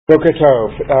Boker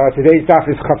Tov. Today's daf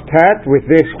is Chavtat. With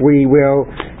this, we will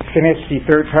finish the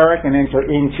third parak and enter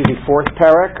into the fourth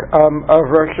parak of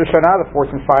Rosh Hashanah, the fourth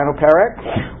and final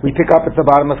parak. We pick up at the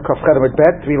bottom of Kafchet Amud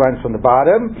Bet, 3 lines from the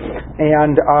bottom,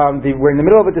 and we're in the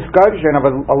middle of a discussion of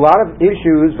a lot of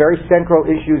issues, very central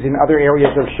issues in other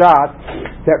areas of Shas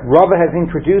that Rava has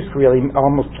introduced. Really,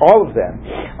 almost all of them.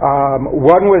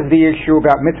 One was the issue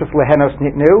about mitzvahs lehenos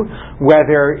nitnu,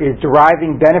 whether is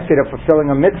deriving benefit of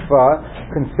fulfilling a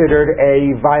mitzvah considered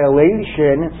a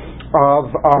violation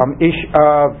of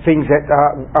things that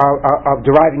of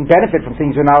deriving benefit from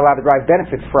things you're not allowed to derive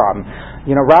benefit from.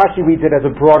 You know, Rashi reads it as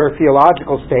a broader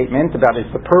theological statement about is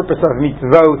the purpose of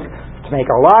mitzvot to make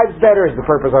our lives better, is the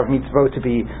purpose of mitzvot to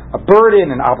be a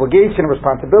burden, an obligation, a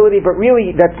responsibility, but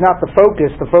really that's not the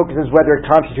focus. The focus is whether it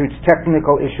constitutes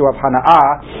technical issue of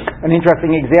hana'ah. An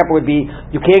interesting example would be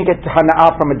you can't get to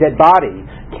hana'ah from a dead body.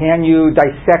 Can you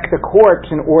dissect a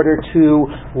corpse in order to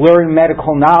learn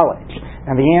medical knowledge?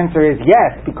 And the answer is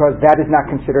yes, because that is not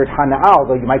considered hana'ah,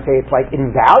 although you might say it's like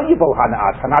invaluable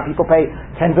hana'ah. Hana'ah people pay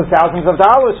tens of thousands of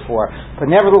dollars for. But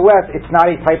nevertheless, it's not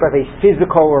a type of a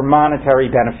physical or monetary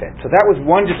benefit. So that was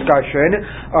one discussion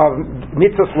of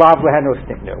mitzvahs lav lehenos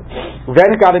nitnu. Then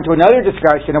it got into another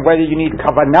discussion of whether you need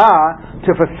kavanah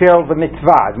to fulfill the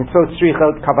mitzvah. Mitzvot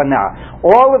tzrichot kavanah.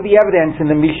 All of the evidence in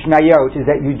the Mishnayot is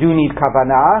that you do need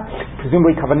kavanah,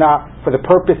 presumably kavanah for the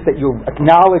purpose that you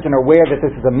acknowledge and are aware that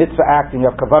this is a mitzvah act and you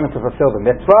have kavanah to fulfill the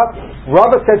mitzvah.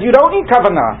 Rava says you don't need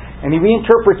kavanah, and he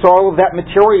reinterprets all of that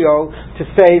material to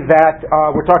say that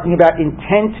we're talking about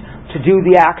intent to do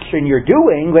the action you're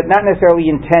doing, but not necessarily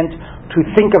intent to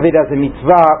think of it as a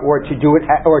mitzvah or to do it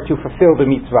or to fulfill the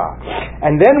mitzvah.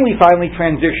 And then we finally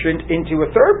transitioned into a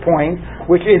third point,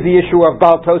 which is the issue of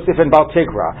Baal Tosif and Baal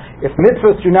Tigra. If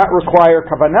mitzvahs do not require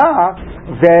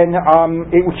kavanah, then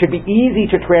it should be easy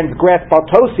to transgress Baal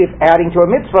Tosif adding to a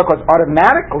mitzvah, because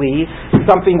automatically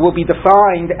something will be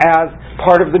defined as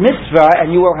part of the mitzvah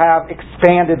and you will have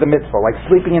expanded the mitzvah, like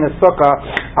sleeping in a sukkah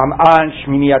on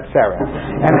Shmini Atzeret.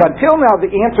 And until now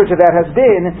the answer to that has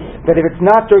been that if it's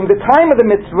not during the time of the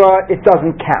mitzvah, it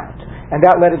doesn't count. And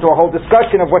that led into a whole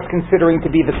discussion of what's considering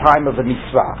to be the time of the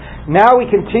mitzvah. Now we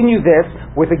continue this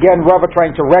with, again, Rava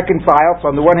trying to reconcile. So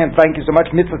on the one hand, thank you so much,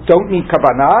 mitzvahs don't need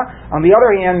kavanah. On the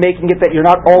other hand, making it that you're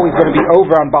not always going to be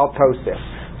over on Baal Tosif.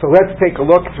 So let's take a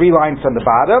look, 3 lines from the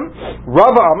bottom.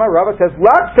 Rava says,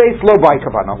 Lat face lo by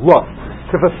kavanah. Look,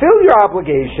 to fulfill your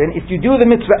obligation, if you do the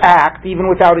mitzvah act, even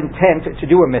without intent to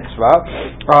do a mitzvah,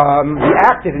 the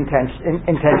act is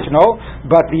intentional,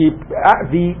 but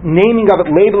the naming of it,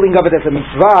 labeling of it as a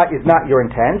mitzvah is not your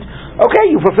intent.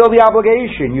 Okay, you fulfill the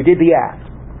obligation, you did the act.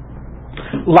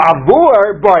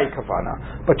 Lavur by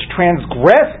kavanah. But to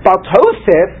transgress Baal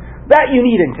Tosif, that you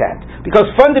need intent. Because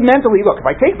fundamentally, look, if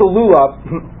I take the lulav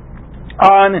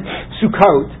on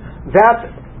Sukkot,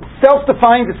 that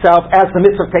self-defines itself as the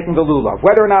mitzvah of taking the lulav.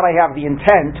 Whether or not I have the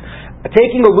intent,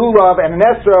 taking a lulav and an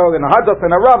esrog and a hadlaf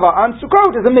and a rava on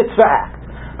Sukkot is a mitzvah act.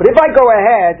 But if I go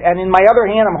ahead and in my other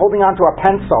hand I'm holding onto a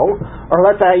pencil, or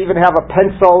let's say I even have a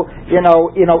pencil, in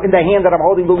the hand that I'm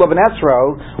holding lulav and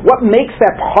esrog, what makes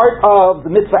that part of the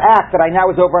mitzvah act that I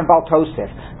now is over on Baal Tosif?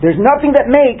 There's nothing that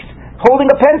makes holding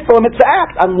a pencil a mitzvah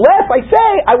act, unless I say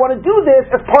I want to do this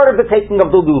as part of the taking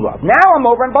of the lulav. Now I'm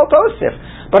over on Baal Tosif.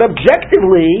 But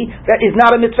objectively, that is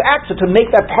not a mitzvah act. So to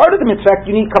make that part of the mitzvah act,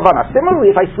 you need kavanah.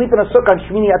 Similarly, if I sleep in a sukkah on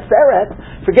Shmini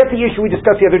Atzeret, forget the issue we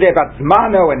discussed the other day about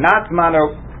zmano and not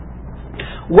zmano.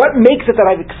 What makes it that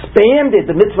I've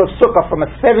expanded the mitzvah of sukkah from a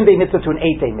 7-day mitzvah to an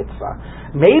 8-day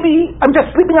mitzvah? Maybe I'm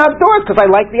just sleeping outdoors because I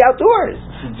like the outdoors.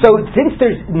 So since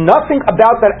there's nothing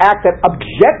about that act that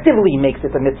objectively makes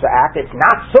it a mitzvah act, it's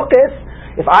not sukkah.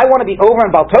 If I want to be over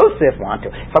on Baal Tosif, if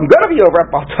I'm going to be over on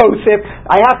Baal Tosif,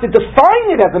 I have to define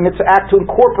it as a mitzvah act to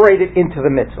incorporate it into the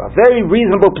mitzvah. Very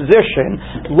reasonable position.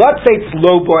 Let's say it's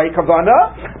low boy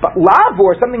kavanah, but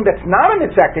lavor, something that's not a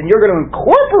mitzvah act, and you're going to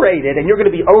incorporate it, and you're going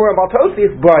to be over on Baal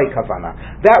Tosif, boy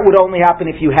kavanah. That would only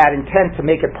happen if you had intent to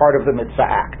make it part of the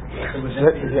mitzvah act. So was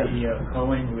that the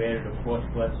Kohen who added a fourth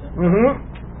blessing?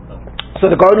 Mm-hmm. So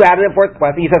the Kohen who added a fourth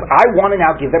blessing, he says, I want to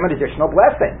now give them an additional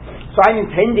blessing. So I'm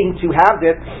intending to have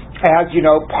this as,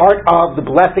 part of the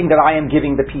blessing that I am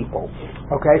giving the people.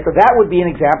 Okay, so that would be an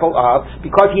example of,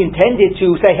 because he intended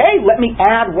to say, hey, let me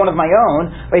add one of my own,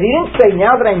 but he didn't say,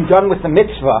 now that I'm done with the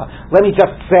mitzvah, let me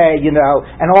just say,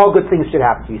 and all good things should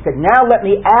happen to you. He said, now let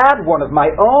me add one of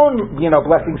my own,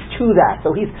 blessings to that.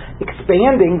 So he's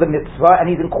expanding the mitzvah and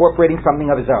he's incorporating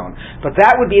something of his own. But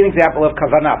that would be an example of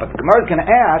kavanah. But the Gemara is going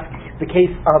to ask, the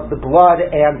case of the blood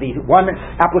and the one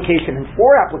application and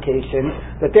four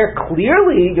applications, that they're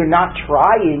clearly, you're not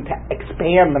trying to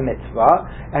expand the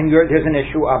mitzvah, and there's an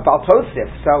issue of Baal Tosif.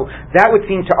 So that would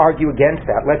seem to argue against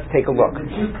that. Let's take a look. The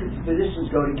two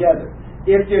positions go together.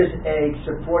 If there's a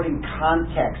supporting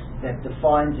context that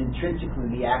defines intrinsically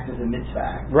the act as a mitzvah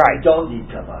act, right, I don't need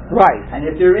kavanah. Right. And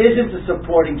if there isn't a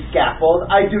supporting scaffold,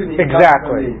 I do need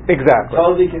kavanah. Exactly.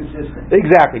 Totally consistent.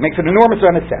 Exactly. Makes an enormous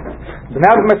amount of sense. So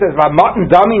now the Gemara says, "V'matan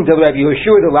damin de Rabbi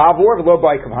Yehoshua de lavor v'lo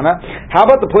by kavanah." How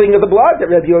about the putting of the blood?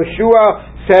 That Rabbi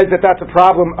Yehoshua says that that's a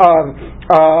problem of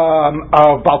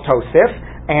Baal Tosif,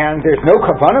 and there's no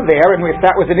kavanah there. And if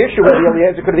that was an issue, Rabbi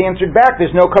Eliezer could have answered back,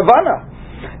 "There's no kavanah."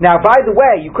 Now, by the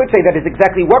way, you could say that is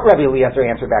exactly what Rabbi Eliezer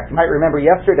answered back. You might remember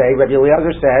yesterday, Rabbi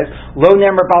Eliezer says, "Lo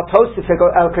nemer Baal Tosif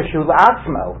el kashu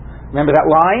la'atzmo." Remember that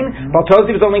line? Baal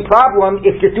Tosif's only problem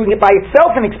if you're doing it by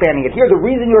itself and expanding it. Here, the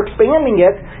reason you're expanding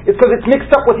it is because it's mixed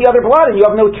up with the other blood, and you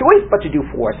have no choice but to do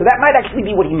four. So that might actually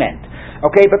be what he meant.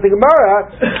 Okay, but the Gemara,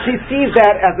 she sees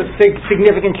that as a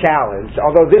significant challenge,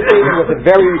 although this was a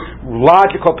very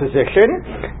logical position.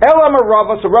 Elam or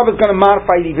Rava, so Rava is going to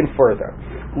modify it even further.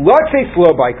 Let's say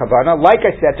slow by kavana, like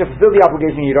I said, to fulfill the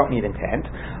obligation you don't need intent.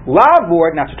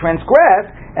 Lavor, not to transgress,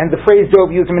 and the phrase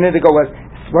Dov used a minute ago was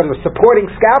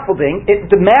supporting scaffolding. It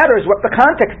matters what the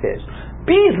context is.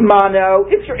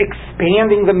 Bismano, if you're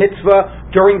expanding the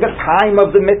mitzvah during the time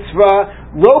of the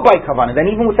mitzvah, lo by kavana, then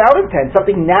even without intent,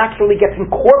 something naturally gets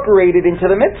incorporated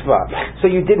into the mitzvah. So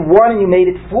you did one and you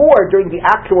made it four during the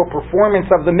actual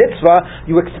performance of the mitzvah.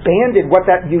 You expanded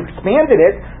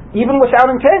it. Even without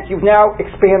intent, you've now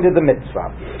expanded the mitzvah.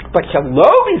 But shelo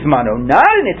bismano, not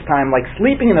in its time, like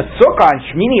sleeping in a sukkah on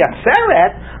Shmini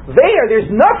Atzeret, there's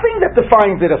nothing that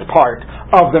defines it as part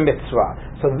of the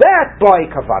mitzvah. So that, by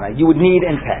kavana, you would need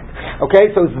intent. Okay,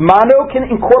 so zmano can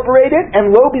incorporate it, and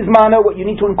lo bismano, what you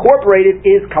need to incorporate it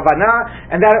is kavana,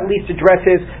 and that at least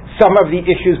addresses some of the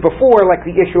issues before, like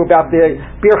the issue about the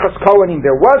Birchas Kohanim,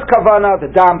 there was kavana,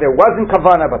 the dam, there wasn't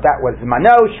kavana, but that was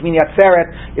zmano. Shmini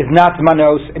Atzeret is not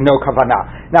zmanos, and no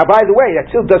kavana. Now, by the way, that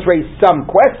still does raise some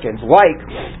questions, like,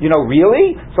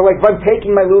 really? So, like, if I'm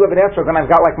taking my lulav and esrog, and I've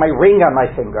got, like, my ring on my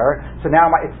finger, so now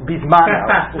it's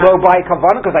bismano, lo by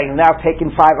kavana, because I'm now taking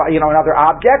another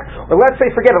object. Or let's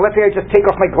say, forget it, let's say I just take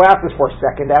off my glasses for a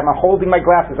second, and I'm holding my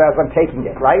glasses as I'm taking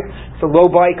it, right? So, lo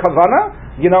by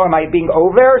kavana, am I being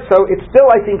over? So it still,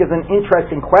 I think, is an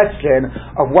interesting question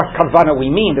of what kavana we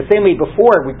mean. The same way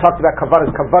before, we talked about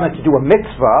kavana to do a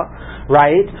mitzvah,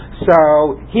 right?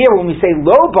 So here, when we say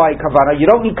lo by kavana, you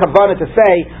don't need kavana to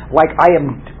say, like, I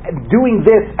am doing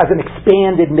this as an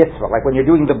expanded mitzvah. Like when you're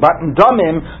doing the button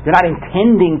dumim, you're not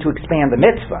intending to expand the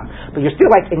mitzvah, but you're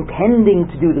still like intending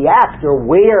to do the act. You're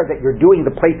aware that you're doing the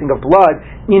placing of blood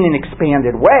in an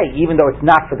expanded way, even though it's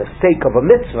not for the sake of a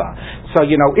mitzvah. So,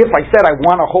 if I said I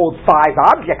want to hold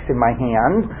 5 objects in my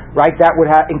hand, right, that would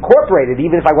have incorporated,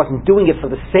 even if I wasn't doing it for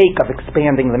the sake of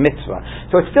expanding the mitzvah.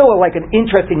 So it's still like an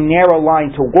interesting narrow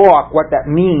line to walk, what that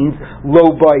means,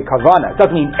 lo by kavana. It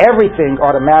doesn't mean everything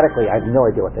automatically, I have no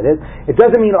idea what that is. It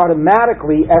doesn't mean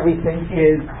automatically everything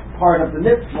is part of the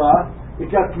mitzvah. It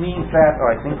just means that,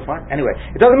 anyway,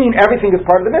 it doesn't mean everything is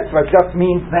part of the mitzvah. It just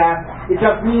means that the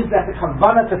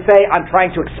kavanah to say, I'm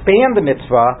trying to expand the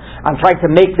mitzvah, I'm trying to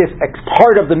make this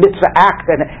part of the mitzvah act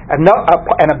and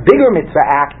a bigger mitzvah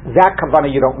act, that kavanah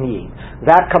you don't need.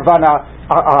 That kavanah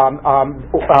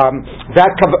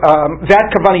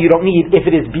you don't need if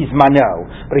it is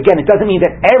bismano. But again, it doesn't mean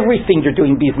that everything you're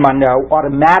doing bismano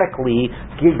automatically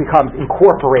becomes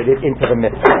incorporated into the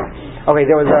mitzvah. Okay,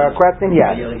 there was a question?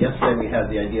 Yes. Yesterday we had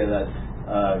the idea that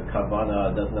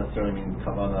kavana doesn't necessarily mean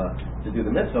kavana to do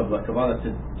the mitzvah, but kavana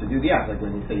to do the act. Like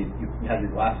when you say you had your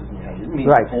glasses in your hand, you didn't mean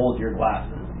to hold your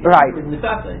glasses. Right.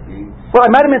 Well, I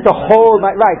might have meant to hold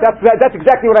my, right, that's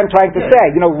exactly what I'm trying to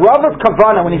say. Rava's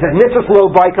kavana, when he says mitzvah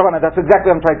lo by kavana, that's exactly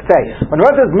what I'm trying to say. When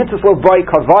Rav says mitzvah lo by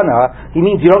kavana, he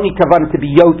means you don't need kavana to be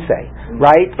yotzei,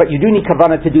 right? But you do need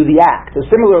kavana to do the act. So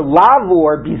similar,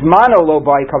 lavor, bismano lo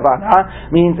by kavana,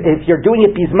 means if you're doing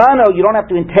it bismano, you don't have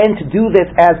to intend to do this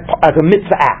as a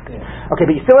mitzvah act. Okay,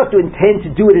 but you still have to intend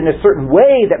to do it in a certain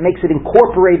way that makes it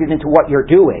incorporated into what you're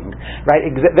doing, right?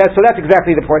 So that's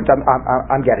exactly the point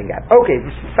I'm getting at. Okay,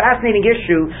 this fascinating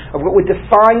issue of what would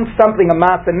define something a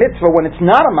masa mitzvah when it's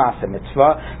not a masa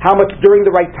mitzvah. How much during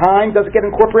the right time does it get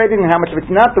incorporated, and how much if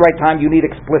it's not the right time you need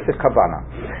explicit kavana.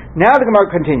 Now the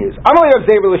Gemara continues. Amalei Rav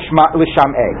Zera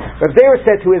l'sham'ei. Rav Zera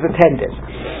said to his attendant,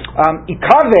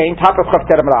 "Ikavein top of Chaf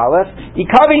Terem Aleph.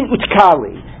 Ikavein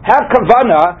utkali. Have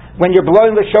kavana when you're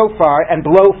blowing the shofar and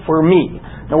blow for me."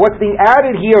 Now what's being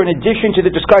added here, in addition to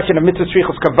the discussion of mitzvah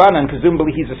strichos kavana, and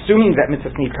presumably he's assuming that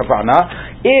mitzvahs need kavana,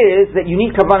 is that you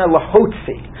need kavana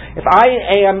lahotzi. If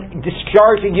I am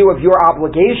discharging you of your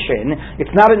obligation,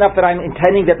 it's not enough that I'm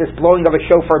intending that this blowing of a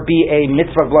shofar be a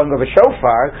mitzvah blowing of a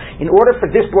shofar. In order for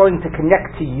this blowing to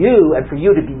connect to you and for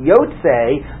you to be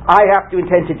yotzei, I have to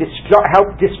intend to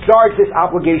help discharge this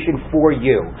obligation for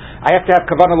you. I have to have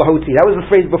kavana lahotzi. That was the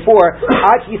phrase before,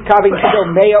 achis kavin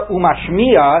shomea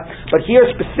umashmiya, but here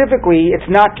specifically, it's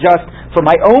not just for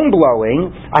my own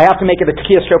blowing. I have to make it a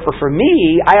tkiyah shofar for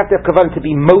me. I have to have kavana to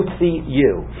be motzi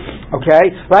you.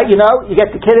 Okay? Right? You know, you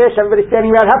get the kiddush, everybody's standing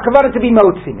around, have kavana to be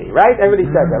motzi me, right? Everybody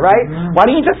says that, right? Why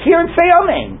don't you just hear and say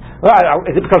amen? Well,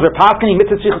 is it because we're passing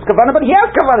mitzvah strichos kavana? But he has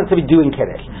kavana to be doing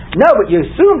kiddush. No, but you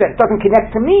assume that it doesn't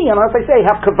connect to me unless I say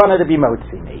have kavana to be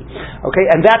motzi me. Okay?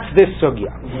 And that's this sugya.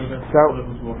 So,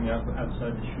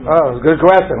 good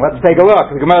question. Let's take a look.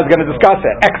 The Gemara is going to discuss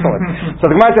it. Excellent. So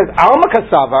the Gemara says, Alma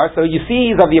kasavar, so you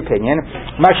see he's of the opinion,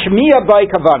 mashmiya by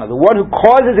kavana, the one who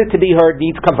causes it to be heard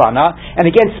needs kavana, and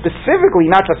again, specifically,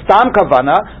 not just stam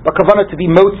kavana, but kavana to be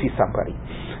motzi somebody.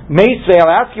 Meisvei, I'll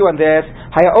ask you on this,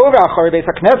 there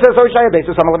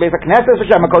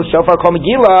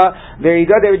you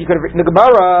go, there you could have written the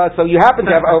Gemara, so you happen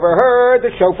to have overheard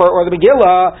the shofar or the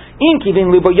Megillah,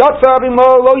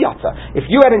 if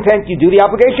you had intent, you do the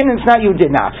obligation, and it's not, you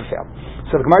did not fulfill.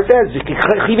 So the Gemara says, who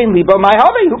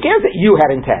cares that you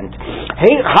had intent?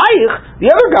 Hey,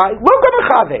 the other guy,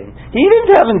 he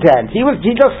didn't have intent. He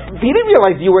didn't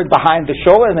realize you were behind the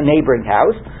shul in the neighboring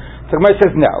house. So the Gemara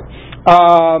says, no. He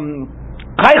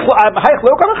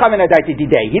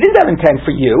didn't have intent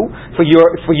for you, for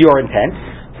your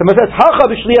intent. Someone says,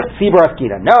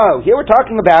 no, here we're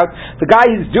talking about the guy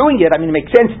who's doing it. I mean, it makes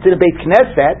sense to the Beit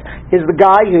Knesset, is the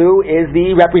guy who is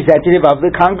the representative of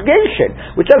the congregation,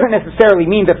 which doesn't necessarily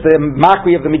mean that the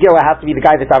makri of the Megillah has to be the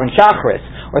guy that's daven Shachris,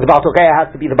 or the Baal Tokeiah has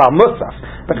to be the Baal Musaf.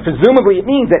 But presumably it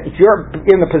means that if you're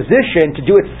in the position to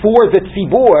do it for the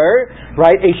tzibur,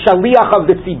 right, a shaliach of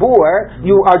the tzibur,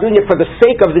 you are doing it for the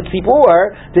sake of the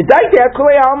tzibur, his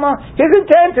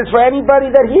intent is for anybody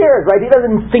that hears, right? He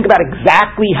doesn't think about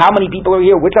exactly how many people are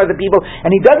here, which are the people,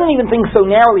 and he doesn't even think so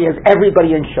narrowly as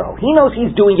everybody in show. He knows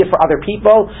he's doing it for other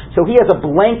people, so he has a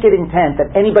blanket intent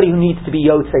that anybody who needs to be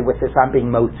yotzei with this, I'm being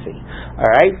motzi.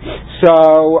 Alright?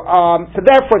 So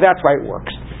therefore that's why it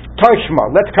works. Tarshma,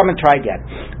 let's come and try again.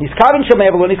 Niskavin Shomea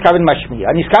v'lo niskavin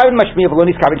mashmiya. Niskavin mashmiya v'lo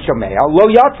niskavin Shomea. Lo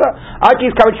yatsa. Aki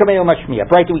niskavin Shomea mashmiya.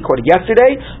 Right, we quoted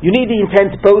yesterday. You need the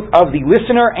intent both of the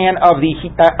listener and of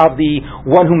the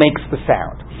one who makes the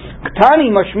sound. Ktani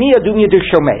mashmiya dumya du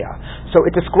Shomea. So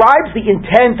it describes the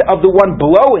intent of the one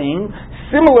blowing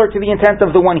similar to the intent of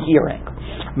the one hearing.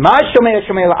 Ma Shomea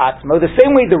Shomea la'atzmo. The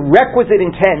same way the requisite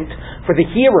intent for the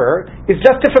hearer is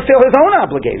just to fulfill his own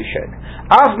obligation.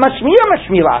 Av mashmiya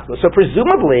mashmiya la'atzmo. So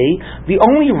presumably the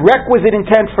only requisite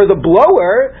intent for the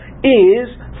blower is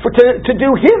to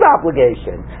do his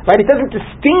obligation, right? It doesn't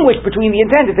distinguish between the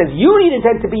intent. It says you need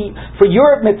intent to be for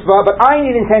your mitzvah, but I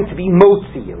need intent to be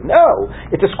motzi you. No,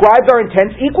 it describes our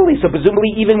intents equally. So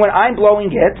presumably, even when I'm blowing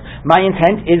it, my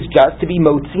intent is just to be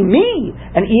motzi me,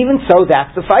 and even so, that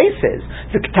suffices.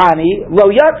 Ziktani lo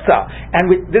yatsa,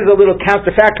 and this is a little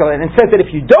counterfactual, and it says that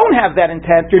if you don't have that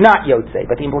intent, you're not yotzei.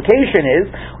 But the implication is,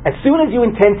 as soon as you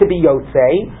intend to be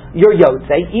yotzei, you're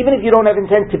yotzei, even if you don't have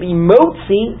intent to be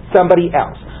motzi somebody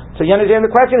else. So you understand the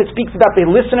question? It speaks about the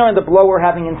listener and the blower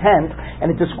having intent,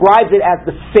 and it describes it as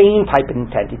the same type of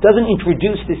intent. It doesn't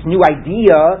introduce this new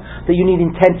idea that you need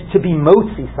intent to be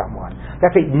motzi someone.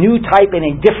 That's a new type and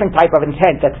a different type of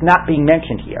intent that's not being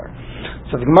mentioned here.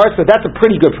 So the Gemara says that's a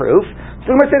pretty good proof. So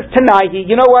the Gemara says, Tanaihi,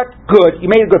 you know what? Good. You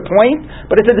made a good point,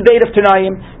 but it's a debate of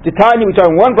Tanaim. The Tanya, we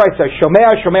turn one bright says,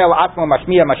 Shomea, Shomea, La'atzmo,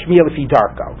 Mashmiya, Mashmiya, Lefi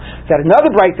Darko. That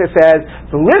another bright says,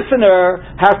 the listener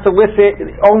has to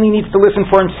listen, only needs to listen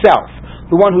for himself.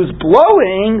 The one who's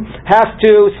blowing has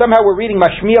to, somehow we're reading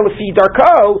Mashmiya Lefi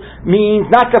Darko, means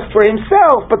not just for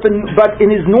himself, but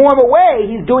in his normal way,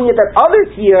 he's doing it that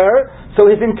others hear, so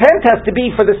his intent has to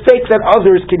be for the sake that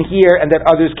others can hear and that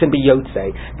others can be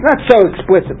yotzei. It's not so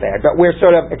explicit there, but we're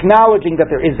sort of acknowledging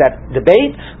that there is that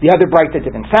debate. The other Braita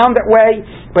didn't sound that way,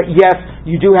 but yes,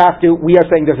 you do have to, we are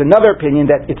saying there's another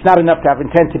opinion that it's not enough to have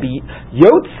intent to be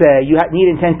yotzei, you need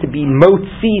intent to be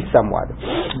motzi someone.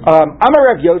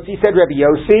 Amar Rav Yossi, said Rav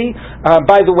Yossi,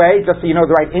 by the way, just so you know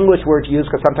the right English word to use,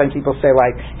 because sometimes people say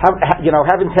like,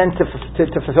 have intent to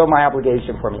fulfill my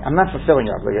obligation for me. I'm not fulfilling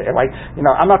your obligation,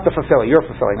 I'm not the fulfiller. fulfilling. You're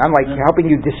fulfilling. I'm like helping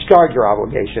you discharge your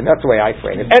obligation. That's the way I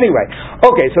frame it. Anyway,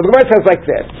 okay, so the Gemara says like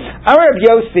this. Amar Rav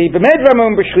Yossi, b'med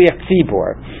ramon b'shliach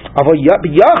tzibor, avo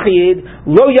b'yachid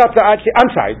lo yata ad. I'm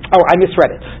sorry. Oh, I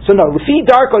misread it. So no, lefi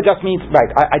darko just means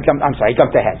right. I jumped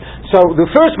ahead. So the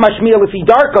first mashmiya lefi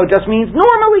darko just means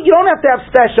normally you don't have to have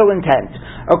special intent.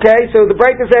 Okay, so the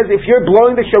Breita says if you're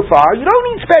blowing the shofar, you don't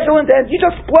need special intent. You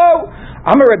just blow.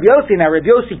 Amar Rav Yossi. Now Rav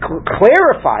Yossi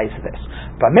clarifies this.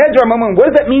 But Medra Moment, what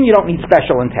does that mean? You don't need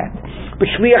special intent. But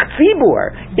Shliach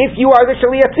Tzibur, if you are the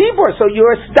Shliach Tzibur, so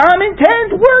your stam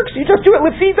intent works. You just do it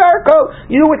with Fidarko.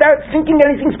 You do it without thinking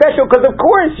anything special, because of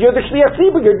course you're the Shliach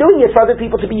Tzibur. You're doing it for other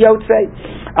people to be Yotzei.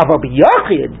 But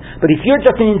if you're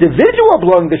just an individual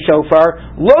blowing the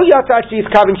shofar, Lo Yatashi is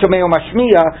Kavin Shomeo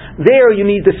Mashmiya. There you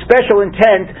need the special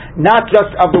intent, not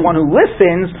just of the one who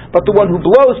listens, but the one who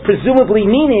blows, presumably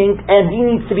meaning, and he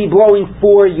needs to be blowing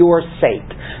for your sake.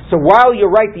 So while you're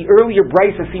right, the earlier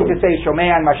Brisa seem to say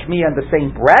Shomea and Mashmiya in the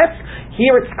same breath,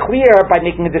 here it's clear by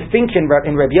making a distinction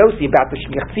in Reb Yossi about the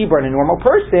Shliach Tzibur and a normal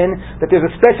person that there's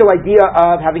a special idea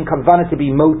of having kavanah to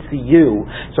be motzi you.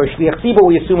 So Shliach Tzibur,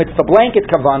 we assume it's the blanket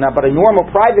kavanah, but a normal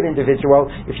private individual,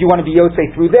 if you want to be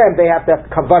yotzei through them, they have to have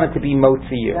kavanah to be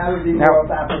motzi you. That would be more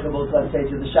applicable, let's say,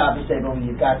 to the Shabbos table when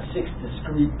you've got 6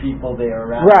 discrete people there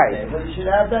around right. the table. You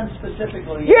should have them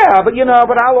specifically. Yeah, but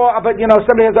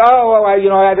somebody has,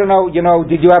 I don't know,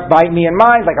 did you have me in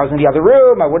mind? Like I was in the other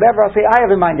room or whatever. I'll say, I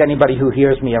have in mind anybody who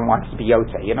hears me and wants to be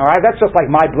yotzei. That's just like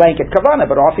my blanket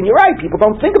kavanah. But often you're right. People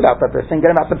don't think about that. They're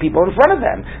thinking about the people in front of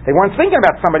them. They weren't thinking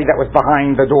about somebody that was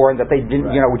behind the door and that they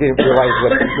didn't realize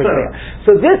was there.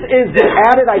 So this is the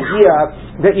added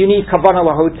idea that you need kavanah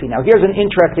lahotzi. Now here's an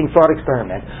interesting thought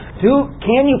experiment.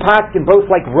 Can you paskin both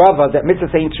like Rava that mitzvah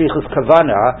ein tzrichus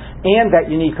kavanah and that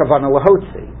you need kavanah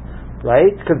lahotzi?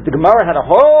 Right? Because the Gemara had a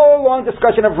whole long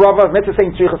discussion of Rava, of mitzvah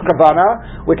saying tzrichus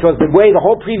kavana, which was the way the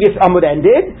whole previous Amud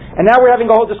ended, and now we're having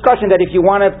a whole discussion that if you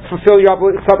want to fulfill your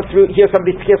obligation, hear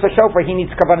somebody hears a shofar, he needs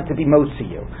kavana to be motzi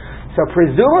you. So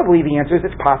presumably the answer is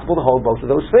it's possible to hold both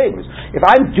of those things. If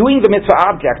I'm doing the mitzvah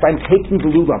object, I'm taking the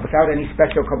lulav without any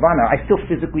special kavanah, I still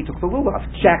physically took the lulav.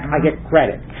 Check, I get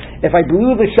credit. If I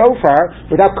blew the shofar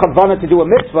without kavanah to do a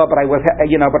mitzvah, but I was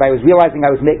realizing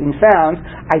I was making sounds,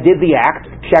 I did the act.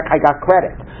 Check, I got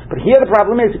credit. But here the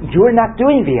problem is you're not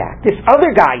doing the act. This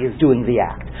other guy is doing the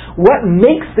act. What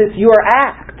makes this your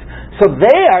act? So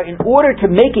there, in order to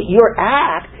make it your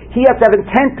act, he has to have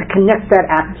intent to connect that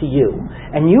act to you.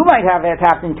 And you might have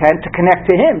intent to connect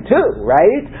to him too,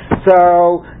 right?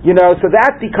 So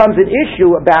that becomes an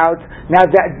issue about, now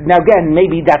again,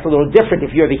 maybe that's a little different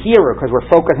if you're the hearer, because we're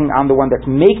focusing on the one that's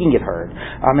making it heard.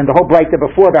 And the whole break there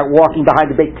before about walking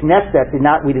behind the Beit Knesset,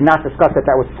 we did not discuss that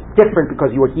was different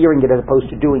because you were hearing it as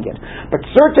opposed to doing it. But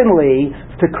certainly,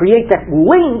 to create that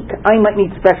link, I might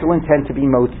need special intent to be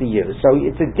motzi you. So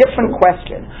it's a different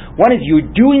question. One is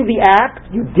you're doing the act,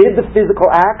 you did the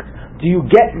physical act,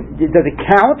 does it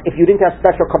count if you didn't have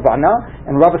special kavanah?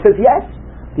 And Rava says yes.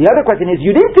 The other question is, you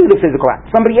didn't do the physical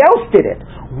act. Somebody else did it.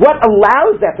 What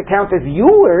allows that to count as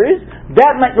yours?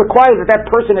 That might require that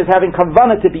person is having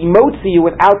kavanah to be motzi you.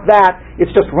 Without that,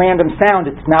 it's just random sound.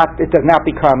 It does not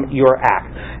become your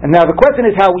act. And now the question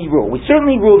is how we rule. We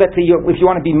certainly rule that if you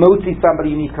want to be motzi somebody,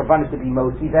 you need kavanah to be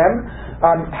motzi them.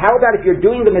 How about if you're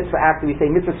doing the mitzvah act, and we say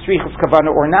mitzvah strichus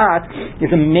kavanah or not,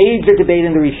 is a major debate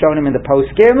in the Rishonim and the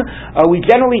Poskim. We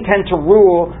generally tend to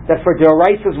rule that for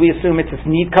D'oraisas we assume it's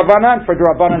need kavanah, and for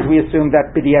D'Rabbanans we assume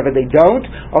that b'di'evad they don't,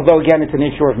 although again it's an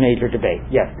issue of major debate.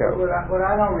 Yes, sir. What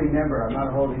I don't remember, I'm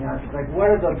not holding out, it's like what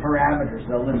are the parameters,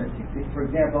 the limits? For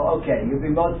example, okay, you'll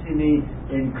be motzi me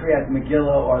in Kriyat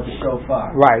Megillah or the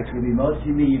shofar. Right. You'll be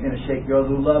motzi me, you're going to shake your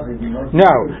lulav,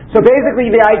 No. So basically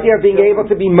the idea of being able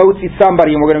to be motzi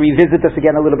somebody, and we're going to revisit this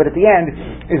again a little bit at the end,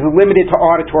 is limited to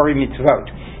auditory mitzvot.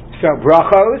 So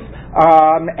brachos,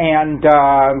 and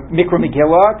Mikra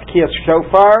Megillah, Tkiyas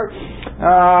Shofar.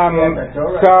 Kriyat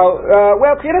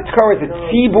Torah is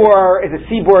a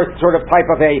tzibur sort of type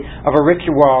of a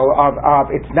ritual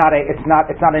it's not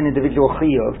an individual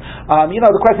chiyuv.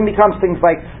 The question becomes things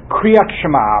like Kriyat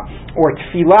Shema or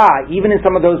Tefillah. Even in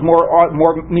some of those more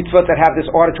mitzvot that have this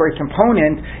auditory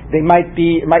component, it might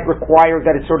require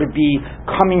that it sort of be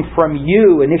coming from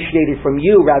you, initiated from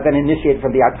you, rather than initiated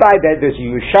from the outside. There's a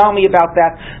Yerushalmi about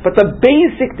that. But the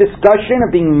basic discussion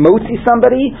of being motzi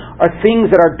somebody are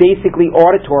things that are basically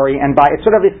auditory, and by it's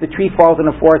sort of if the tree falls in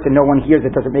the forest and no one hears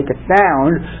it, doesn't make a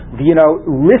sound.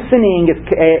 Listening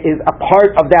is a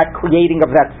part of that creating of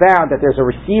that sound. That there's a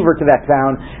receiver to that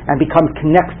sound and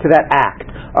connects to that act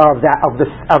of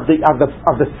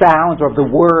the sounds or of the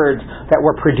words that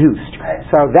were produced.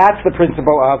 So that's the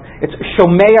principle of it's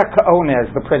shomea ka'ona is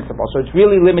the principle. So it's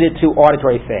really limited to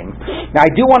auditory things. Now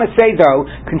I do want to say though,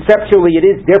 conceptually it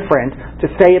is different to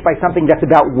say it by something that's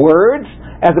about words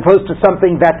as opposed to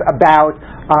something that's about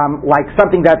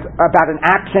something that's about an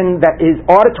action that is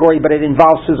auditory but it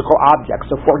involves physical objects.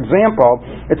 So for example,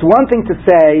 it's one thing to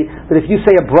say that if you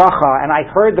say a bracha and I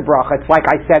heard the bracha, it's like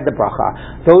I said the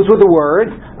bracha. Those were the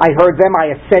words, I heard them,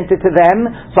 I assented to them,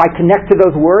 so I connect to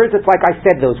those words, it's like I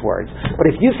said those words. But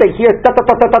if you say here, ta ta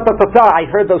ta ta ta ta ta ta, I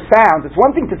heard those sounds, it's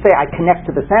one thing to say I connect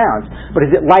to the sounds, but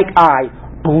is it like I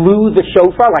blew the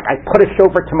shofar, like I put a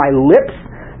shofar to my lips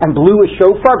and blew a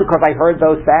shofar because I heard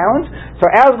those sounds? So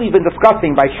as we've been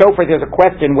discussing, by shofar there's a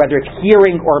question whether it's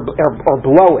hearing or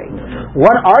blowing.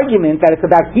 One argument that it's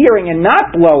about hearing and not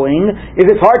blowing is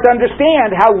it's hard to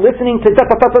understand how listening to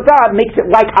da-da-da-da-da makes it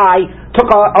like I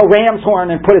took a ram's horn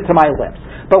and put it to my lips.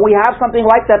 But we have something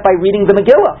like that by reading the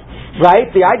Megillah.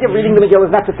 Right? The idea of reading the Megillah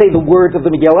is not to say the words of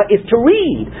the Megillah, is to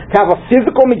read. To have a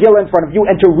physical Megillah in front of you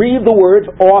and to read the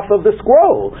words off of the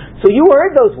scroll. So you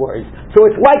heard those words. So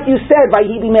it's like you said,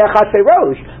 Vayihi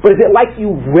me'achashverosh. But is it like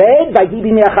you read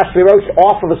Vayihi me'achashverosh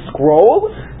off of a scroll?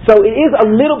 So it is a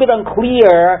little bit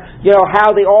unclear,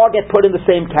 how they all get put in the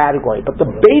same category. But the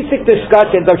basic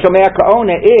discussions of Shomea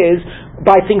Ka'ona is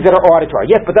by things that are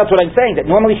auditory. Yes, but that's what I'm saying, that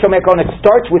normally Shomea Ka'ona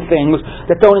starts with things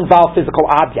that don't involve physical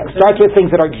objects. Starts with things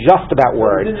that are just about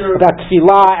words. About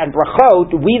tefillah and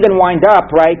brachot, we then wind up,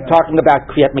 talking about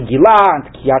Kriyat Megillah and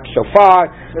Kriyat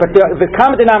Shofar. But the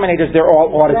common denominators, they're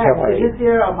all auditory. Is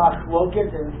there a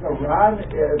machloket in Quran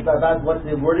about what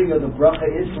the wording of the bracha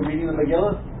is for reading the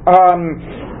Megillah?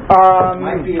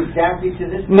 Might be exactly to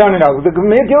this. No. The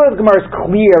Megillah Gemara is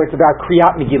clear. It's about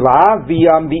Kriyat Megillah.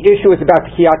 The issue is about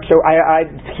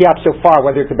Kriyat Shofar,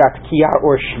 whether it's about Kriyat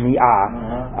or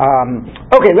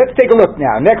Shmi'ah. Okay, let's take a look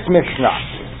now. Next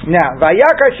Mishnah. Now,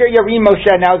 Vayakar Asher Yarim Moshe.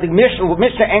 Now the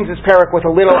Mishnah ends this parak with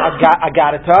a little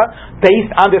agadata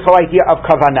based on this whole idea of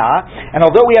kavanah. And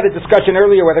although we had a discussion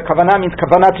earlier whether kavanah means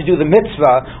kavanah to do the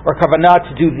mitzvah or kavanah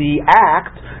to do the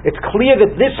act, it's clear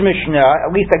that this Mishnah,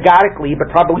 at least agadically, but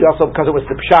probably also because it was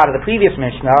the pshat of the previous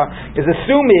Mishnah, is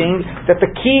assuming that the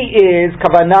key is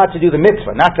kavanah to do the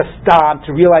mitzvah, not to stop,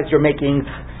 to realize you're making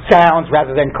sounds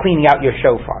rather than cleaning out your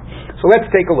shofar. So let's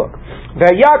take a look.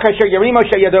 Okay, so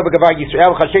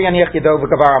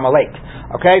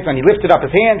when he lifted up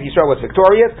his hands, Yisrael was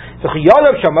victorious. So do the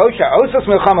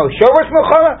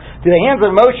hands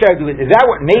of Moshe, is that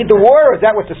what made the war, or is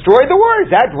that what destroyed the war?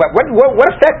 Is that what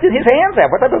effect did his hands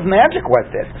have? What type of magic was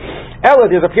this?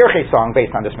 Ella, there's a Pirkei song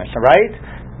based on this Mishnah, right?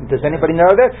 Does anybody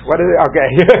know this? What is it? Okay.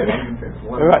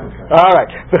 All right.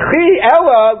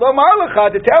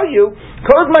 To tell you,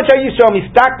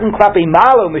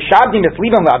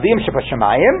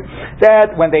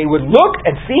 that when they would look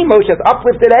and see Moshe's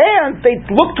uplifted hands, they'd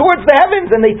look towards the heavens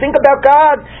and they'd think about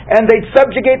God and they'd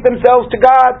subjugate themselves to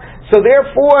God. So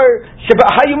therefore,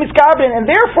 and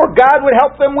therefore God would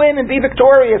help them win and be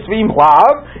victorious.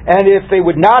 And if they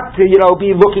would not,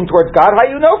 be looking towards God,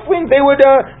 they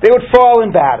would fall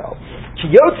in battle.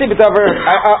 Similarly,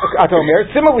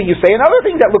 you say another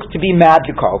thing that looks to be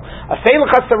magical. Make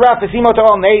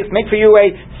for you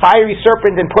a fiery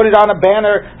serpent and put it on a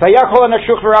banner.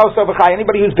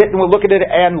 Anybody who's bitten will look at it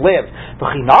and live.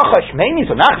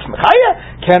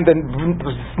 Can the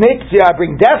snake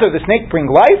bring death or the snake bring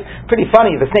life? Pretty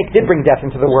funny. The snake did bring death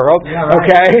into the world. Yeah, right.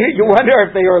 Okay, you wonder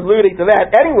if they are alluding to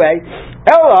that. Anyway,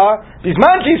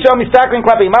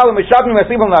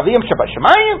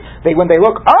 when they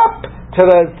look up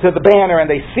to the banner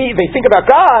and they think about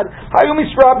God, and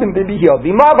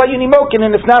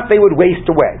if not, they would waste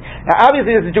away. Now,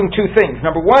 obviously, this is doing two things.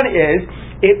 Number one is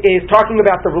it is talking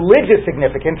about the religious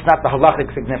significance, not the halachic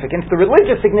significance, the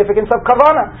religious significance of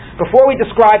kavanah. Before we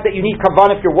described that you need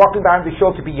kavanah if you're walking down the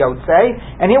shul to be yotzei,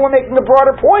 and here we're making a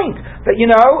broader point that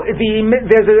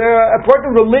there's an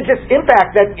important religious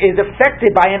impact that is affected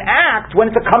by an act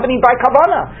when it's accompanied by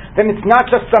kavanah. Then it's not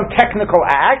just some technical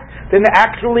act, then it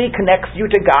actually connects you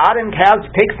to God and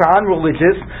takes on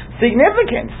religious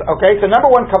significance. Okay, so number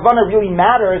one, kavanah really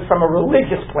matters from a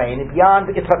religious plane,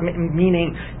 beyond its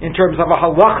meaning in terms of a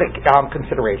halachic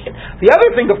consideration. The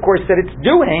other thing, of course, that it's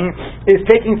doing is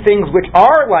taking things which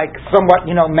are like somewhat,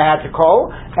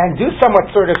 magical, and do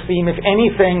somewhat sort of seem, if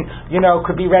anything,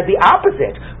 could be read the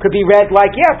opposite. Could be read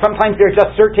like, sometimes there's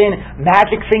just certain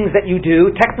magic things that you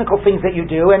do, technical things that you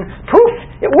do, and poof,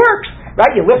 it works.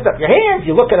 Right? You lift up your hands,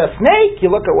 you look at a snake, you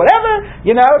look at whatever,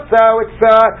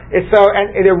 so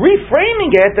and they're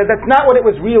reframing it that that's not what it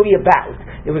was really about.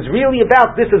 It was really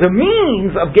about this as a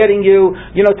means of getting you,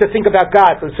 to think about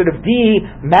God. So sort of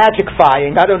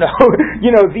de-magicifying, I don't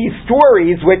know, these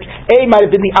stories, which might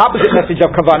have been the opposite message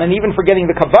of Kavanah, and even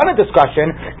forgetting the Kavanah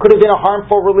discussion, could have been a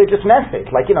harmful religious message.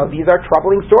 Like, these are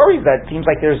troubling stories that it seems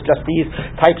like there's just these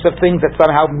types of things that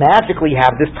somehow magically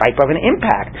have this type of an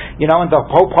impact. And the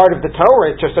whole part of the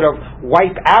Torah is to sort of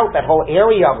wipe out that whole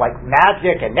area of like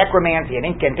magic and necromancy and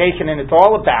incantation, and it's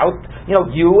all about,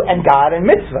 you and God and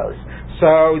mitzvos.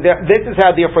 So this is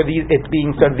how, therefore, these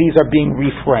are being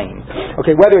reframed.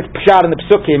 Okay, whether it's pshat in the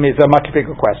psukim is a much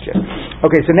bigger question.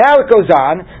 Okay, so now it goes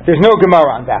on. There's no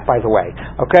Gemara on that, by the way.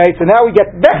 Okay, so now we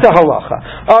get back to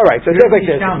halacha. All right, so it says like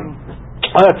this.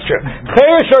 Oh, that's true.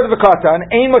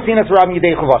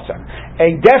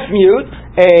 A deaf mute,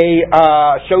 a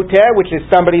shoteh, which is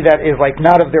somebody that is like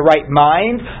not of their right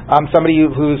mind, somebody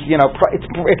who's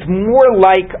it's more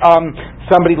like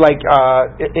somebody like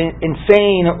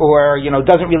insane or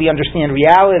doesn't really understand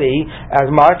reality as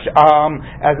much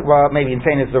as well. Maybe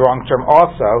insane is the wrong term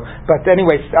also, but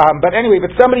anyway,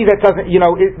 but somebody that doesn't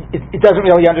it doesn't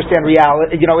really understand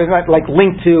reality. Is not like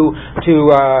linked to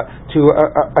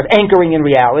an anchoring in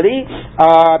reality,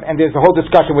 and there's a whole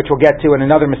discussion which we'll get to in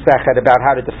another Masechet about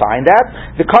how to define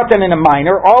that. The katan and a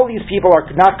minor, all these people are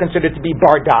not considered to be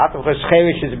bardat, because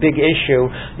cherish is a big issue,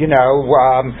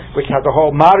 which has a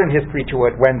whole modern history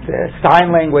to it, when the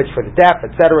sign language for the deaf,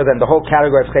 etc., then the whole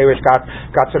category of cherish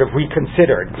got sort of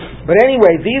reconsidered. But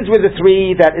anyway, these were the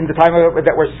three that in the time of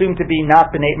that were assumed to be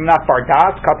not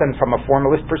bardat, katan from a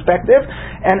formalist perspective,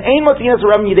 and ein motinas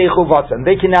ram yidei chuvasan.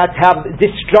 They cannot have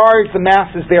discharge the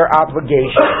masses their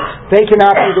obligation. They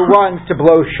cannot be the ones to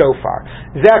blow shofar.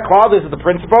 Zeh klal, this is the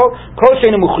principle. Kol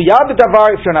she'einu mechuyav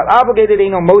b'davar, if you're not obligated,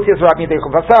 eino motias ram yidei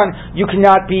chuvasan, you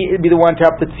cannot be the one to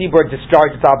help the tzibur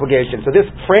discharge its obligation. So this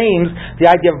frames the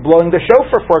idea of blowing the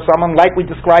shofar for someone, like we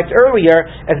described earlier,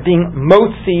 as being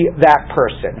motzi that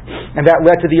person. And that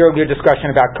led to the earlier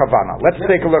discussion about kavanah. Let's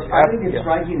take a look. I think it's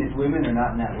striking that women are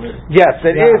not in that list. Yes,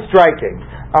 it is striking.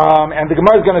 And the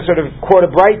Gemara is going to sort of quote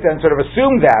a Braita and sort of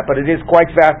assume that, but it is quite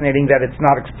fascinating that it's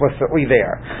not explicitly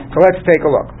there. So let's take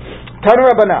a look. Tanu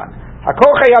Rabbanan.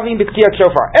 Hakol chayavim b'tkiyat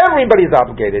shofar. Everybody is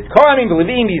obligated. Kohanim,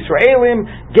 Levim, Yisraelim,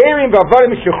 Gerim, Bavarim,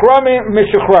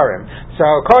 Mishuchrarim. So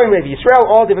Kohanim, Levi, Yisrael,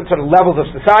 all different sort of levels of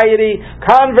society,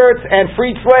 converts and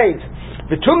freed slaves.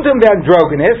 The tumtum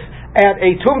androgynous. And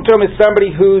a tumtum is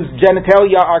somebody whose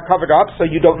genitalia are covered up, so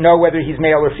you don't know whether he's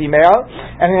male or female.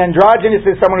 And an androgynous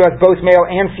is someone who has both male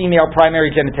and female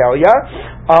primary genitalia.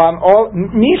 And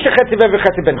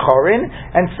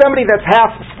somebody that's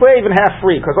half slave and half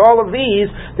free, because all of these,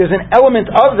 there's an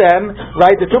element of them,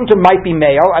 right? The tumtum might be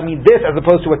male. I mean, this, as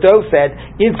opposed to what Dov said,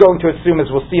 is going to assume, as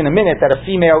we'll see in a minute, that a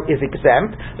female is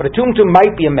exempt, but a tumtum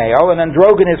might be a male. An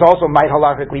androgynous also might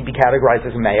halachically be categorized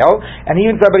as male. And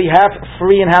even somebody half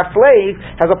free and half slave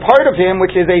has a part of him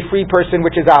which is a free person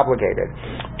which is obligated.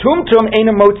 Tumtum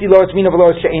eino motzi lo es mino v'lo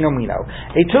es she'eino mino.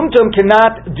 A tumtum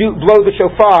cannot blow the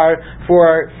shofar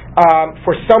for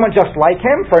someone just like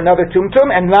him, for another tumtum,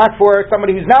 and not for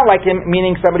somebody who's not like him,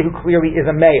 meaning somebody who clearly is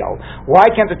a male. Why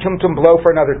can't a tumtum blow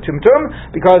for another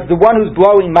tumtum? Because the one who's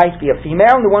blowing might be a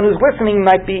female, and the one who's listening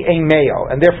might be a male,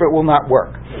 and therefore it will not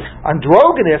work.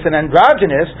 Androgynous and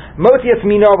androgynous, motias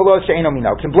mino v'lo she'eino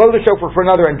mino, can blow the shofar for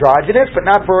another androgynous, but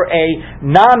not for a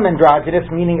non-androgynous,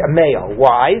 meaning a male.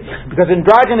 Why? Because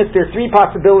androgynous, there are three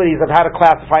possibilities of how to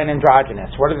classify an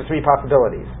androgynous. What are the three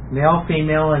possibilities? Male,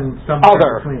 female, and some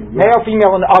other. Male,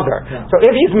 female, and other. Yeah. So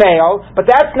if he's male, but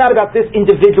that's not about this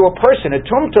individual person. A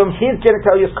tumtum, his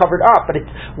genitalia is covered up, but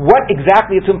what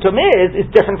exactly a tumtum is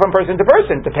different from person to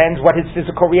person. Depends what his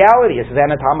physical reality is, his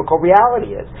anatomical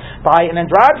reality is. By an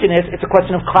androgynous, it's a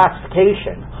question of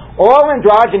classification. All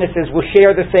androgynuses will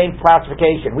share the same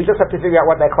classification. We just have to figure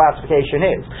out what that classification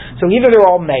is. So either they're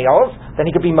all males, then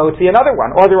he could be motzi another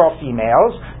one, or they're all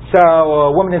females. So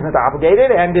a woman isn't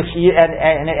obligated, and if she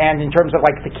and in terms of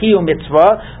like the kiyum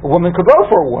mitzvah, a woman could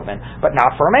blow for a woman, but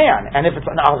not for a man. And if it's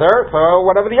an other, so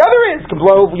whatever the other is, can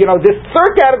blow. This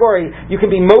third category, you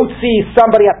can be motzi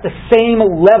somebody at the same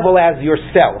level as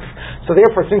yourself. So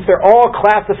therefore, since they're all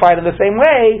classified in the same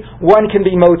way, one can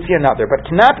be motzi another, but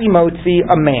cannot be motzi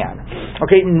a man.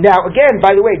 Okay. Now again,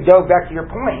 by the way, Dov, back to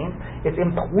your point. It's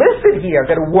implicit here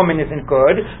that a woman isn't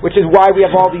good, which is why we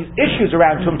have all these issues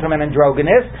around tumtum and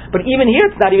androgynous. But even here,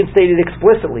 it's not even stated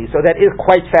explicitly, so that is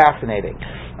quite fascinating.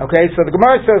 Okay, so the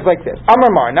Gemara says like this. Amar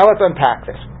Mar. Now let's unpack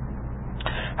this.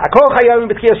 Hakol chayavim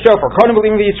b'tkiyas shofar. Konim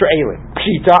b'lim v'Yisraelim.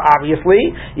 Pshita, obviously.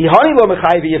 Ihani lo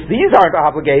mechayvi. If these aren't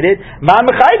obligated, man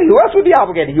mechayvi. Who else would be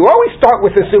obligated? You always start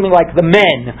with assuming like the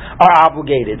men are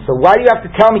obligated. So why do you have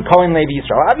to tell me Kohen Levi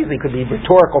Yisrael? Obviously, it could be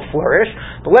rhetorical flourish.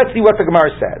 But let's see what the Gemara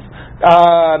says.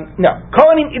 No,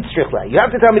 Kohanim itzrichle. You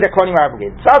have to tell me that Kohanim are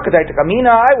obligated. I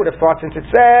would have thought since it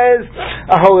says,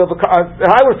 I would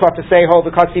have thought to say,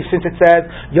 since it says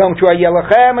Yom Teruah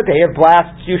Yelachem, a day of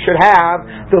blasts you should have.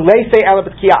 The leisei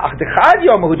elabetkia achdechad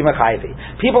Yom Mahudi Mechayvi.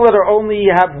 People that are only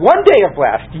have one day of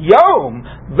blast, Yom,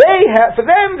 they have, for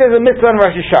them there's a mitzvah on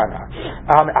Rosh Hashanah.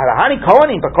 Arahani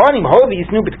Kohanim, but Kohanim Hovi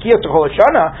Yisnu Betkia to Rosh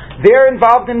Hashanah, they're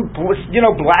involved in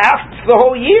blasts the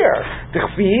whole year.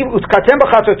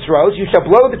 You shall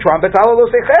blow the trumpets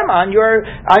on your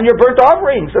burnt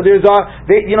offering. So there's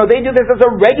they do this as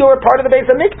a regular part of the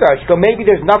Beis Hamikdash. So maybe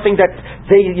there's nothing that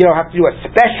they have to do a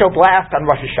special blast on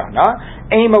Rosh Hashanah.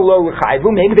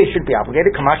 Maybe they should be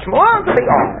obligated. Kamash Malon, they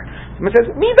are. Someone says,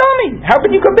 Midami. How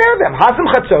can you compare them? Hasam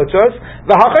Chatzotzos,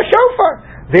 v'hacha shofar.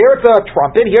 There's a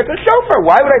trumpet, here's a shofar.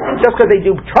 Why would I think just because they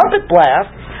do trumpet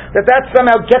blasts that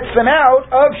somehow gets them out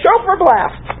of shofar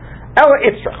blasts?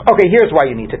 Okay, here's why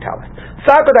you need to tell it.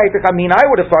 I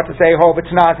would have thought to say,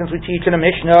 since we teach in a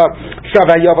Mishnah,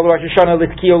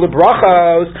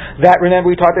 that, remember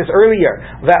we taught this earlier,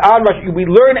 that on we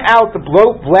learn out the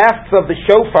blasts of the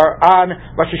shofar on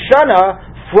Rosh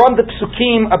Hashanah from the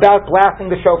psukim about blasting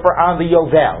the shofar on the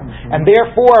Yovel. And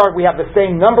therefore, we have the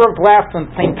same number of blasts and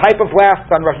the same type of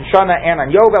blasts on Rosh Hashanah and on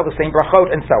Yovel, the same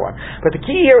brachot and so on. But the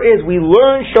key here is we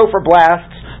learn shofar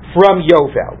blasts from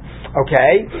Yovel.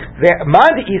 Okay,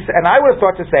 and I would have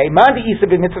thought to say, Mandi Isa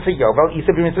b'mitzvah Yovel,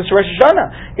 Isa b'mitzvah Rosh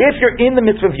Hashanah. If you're in the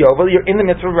mitzvah of Yovel, you're in the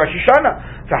mitzvah of Rosh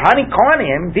Hashanah. So Hani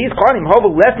Kohanim, these Kohanim,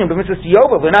 Hovel Lefnim b'mitzvah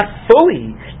Yovel, they're not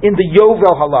fully in the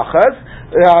Yovel halachas.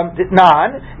 So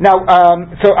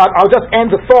I'll just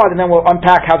end the thought and then we'll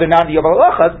unpack how they're not in the Yovel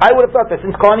halachas. I would have thought that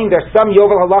since Kohanim, there's some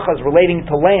Yovel halachas relating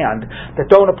to land that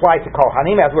don't apply to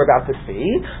Kohanim, as we're about to see.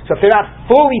 So if they're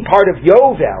not fully part of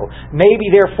Yovel,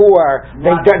 maybe therefore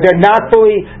they're not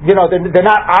fully, they're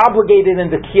not obligated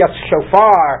in the Tkiyas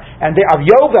Shofar and they of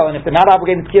Yovel, and if they're not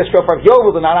obligated in the Tkiyas Shofar of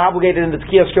Yovel, they're not obligated in the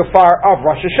Tkiyas Shofar of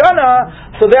Rosh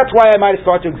Hashanah. So that's why I might have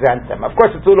thought to exempt them. Of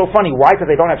course, it's a little funny. Why?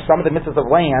 Because they don't have some of the mitzvahs of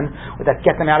land that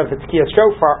get them out of the Tkiyas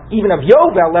Shofar, even of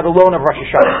Yovel, let alone of Rosh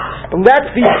Hashanah. But that's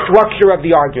the structure of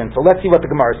the argument. So let's see what the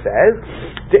Gemara says.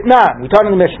 We taught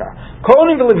in the Mishnah.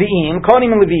 Kohanim and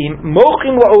Levim,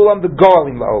 mochim la'olam, the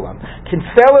goalim la'olam, can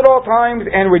sell at all times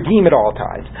and redeem at all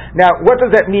times. Now, what does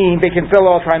that mean? They can sell at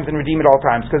all times and redeem at all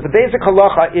times. Because the basic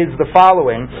halacha is the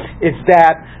following: is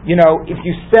that if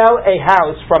you sell a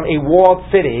house from a walled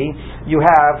city, you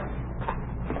have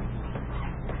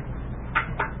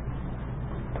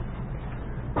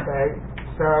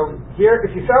So here,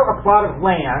 if you sell a plot of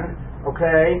land,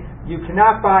 you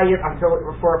cannot buy it until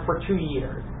for 2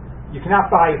 years. You cannot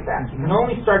buy it back. You can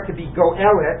only start to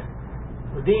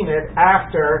redeem it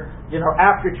after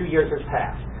 2 years has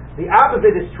passed. The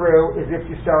opposite is true is if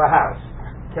you sell a house.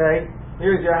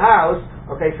 Here's your house.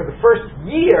 For the first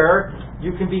year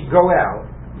you can be goel.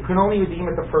 You can only redeem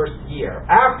it the first year.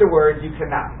 Afterwards you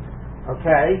cannot.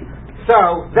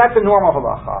 So that's a normal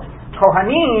halacha.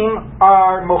 Kohanim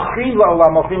are mochrim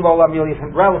la'olam. Mochrim la'olam really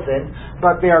isn't relevant,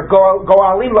 but they are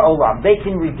go'alim la'olam. They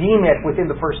can redeem it within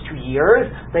the first 2 years.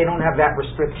 They don't have that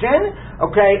restriction.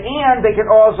 And they can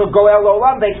also go'el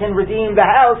la'olam. They can redeem the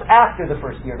house after the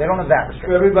first year. They don't have that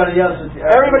restriction. Everybody else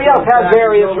has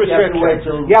various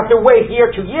restrictions. You have to wait here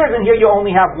 2 years, and here you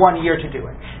only have 1 year to do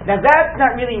it. Now that's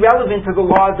not really relevant to the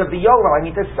laws of the Yovel.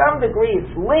 To some degree it's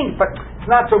linked, but it's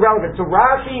not so relevant. So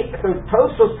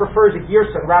Tosfos prefers a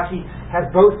girsa. Rashi has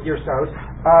both girsos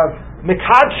of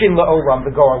Mekadshin la'olam,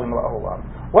 the goalim la'olam.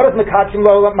 What does Mekadshin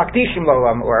la'olam, Makdishim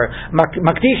la'olam, or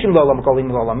Makdishim la'olam,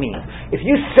 goalim la'olam mean? If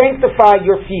you sanctify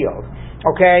your field,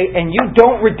 and you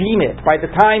don't redeem it by the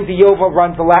time the Yovel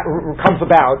comes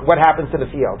about, what happens to the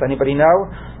field? Anybody know?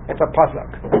 It's a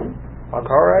pasuk.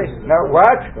 No,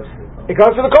 what? It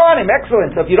goes to the Kohanim.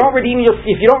 Excellent. So if you don't redeem your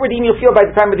field by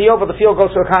the time of the Yovel, the field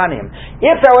goes to the Kohanim.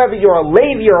 If, however, you're a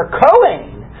Levi or a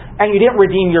Kohen and you didn't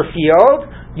redeem your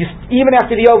field, even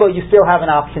after the Yovel, you still have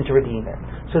an option to redeem it.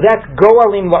 So that's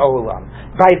goalim la'olam.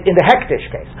 In the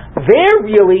Hektish case,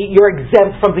 you're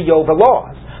exempt from the Yovel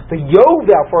laws. The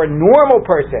Yovel, for a normal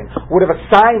person, would have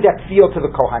assigned that field to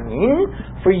the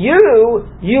Kohanim. For you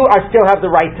still have the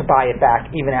right to buy it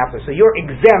back even after. So you're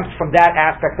exempt from that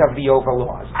aspect of the Yovel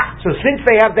laws. So since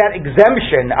they have that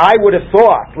exemption, I would have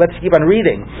thought, let's keep on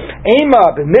reading,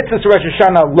 Ema b'mitzvah Rosh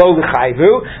Hashanah lo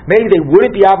l'chayvu, maybe they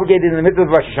wouldn't be obligated in the mitzvah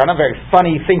of Rosh Hashanah. Very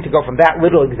funny thing to go from that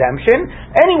little exemption.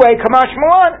 Anyway, Kamash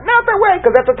Malan, not that way,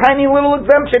 because that's a tiny little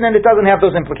exemption and it doesn't have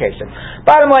those implications.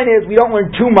 Bottom line is, we don't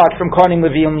learn too much from Kohanim,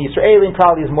 Leviim, Yisraelim.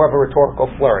 Probably is more of a rhetorical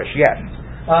flourish. Yes?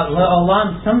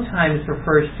 Le'olam sometimes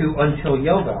refers to until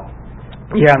Yovel.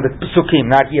 Yeah, and the Psukim,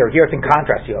 not here. Here it's in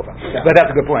contrast to Yovel. Yeah. But that's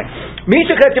a good point.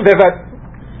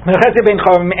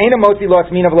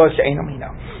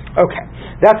 Okay,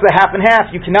 that's the half and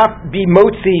half. You cannot be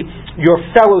motzi your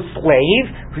fellow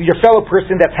slave, your fellow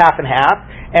person that's half and half,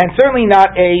 and certainly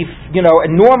not a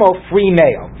normal free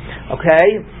male.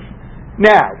 Okay?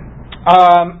 Now,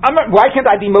 why can't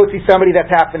I be motzi somebody that's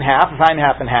half and half if I'm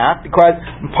half and half? Because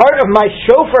part of my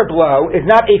shofar blow is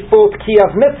not a full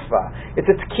tkiyah of mitzvah. It's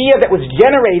a tkiyah that was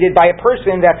generated by a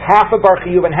person that's half a bar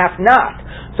chiyuv and half not.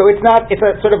 So it's not. It's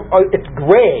a sort of. It's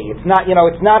gray. It's not.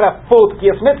 It's not a full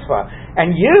tkiyah mitzvah.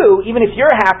 And you, even if you're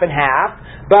half and half,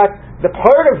 but the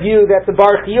part of you that's a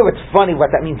bar chiyuv, it's funny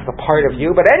what that means. The part of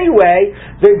you, but anyway,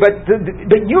 but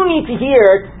you need to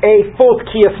hear a full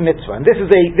tkiyah mitzvah. And this is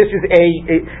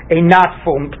a not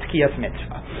full tkiyah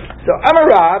mitzvah. So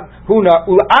Amarav huna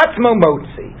ul'atzmo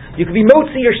motzi. You can be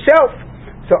motzi yourself.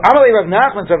 So Amalei Rav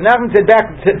Nachman. So Rav Nachman said back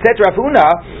to Rav Huna,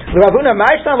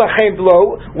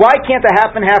 why can't a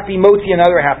half and half be motzi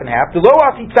another half and half? The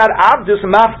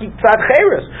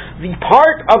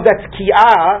part of that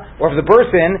tkiyah, or of the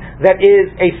person that is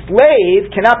a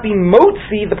slave, cannot be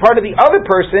motzi the part of the other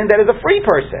person that is a free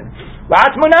person. So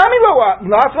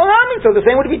the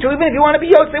same would be true even if you want to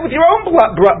be yosef with your own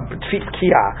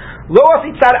tkiyah.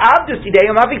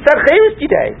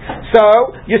 So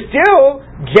you're still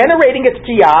generating a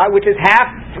tkiyah which is half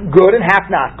good and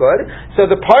half not good. So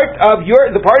the part of you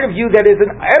that is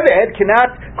an eved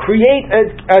cannot create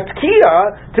a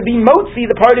tkiyah to be motzi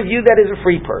the part of you that is a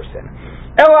free person.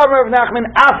 You're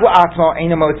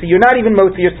not even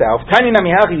motzi yourself. Okay,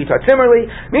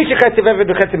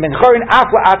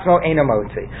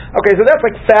 so that's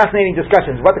like fascinating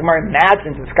discussions. What the Gemara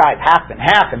imagines the sky is half and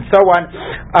half, and so on.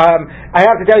 I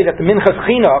have to tell you that the Minchas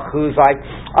Chinuch, who's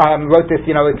wrote this,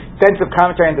 extensive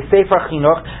commentary on the Sefer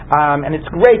Chinuch, and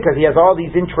it's great because he has all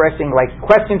these interesting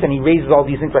questions, and he raises all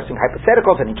these interesting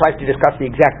hypotheticals, and he tries to discuss the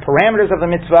exact parameters of the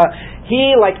mitzvah.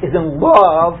 He is in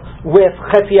love with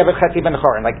Chetzi Eved Chetzi Ben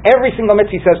Chorin. Like every single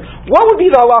mitzvah, he says, what would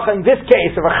be the halacha in this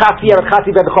case if a Chetzi Eved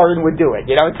Chetzi Ben Chorin would do it?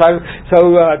 Trying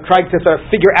to sort of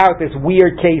figure out this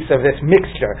weird case of this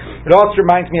mixture. It also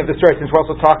reminds me of the story, since we're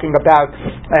also talking about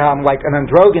an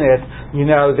androgynous.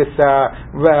 This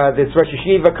Rosh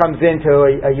Yeshiva comes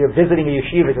into visiting a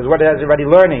yeshiva. Says, what is everybody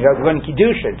learning? I was learning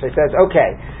Kiddushin. So he says,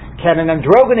 okay, can an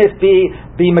androgynous be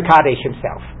Mekadesh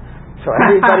himself? So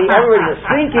everybody was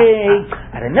thinking,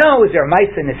 I don't know, is there a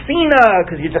Maisa Nesina?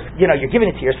 Because you're giving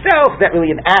it to yourself. Is that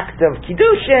really an act of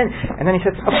Kiddushin? And then he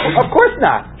says, of course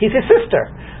not. He's his sister.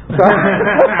 So,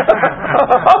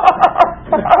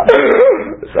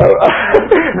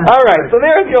 all right. So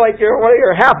there's one of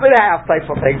your half and half type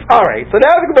of things. All right. So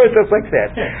now the Gemara says like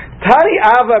this: Tani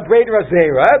Ava Breder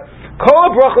Azera.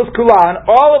 Kol brachos kulan,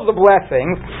 all of the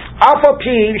blessings. Alpha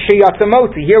P sheyatza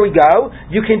motzi. Here we go.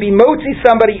 You can be motzi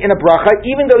somebody in a bracha,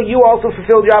 even though you also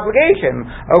fulfilled your obligation.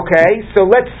 Okay, so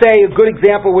let's say a good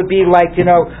example would be a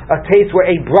case where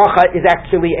a bracha is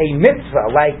actually a mitzvah,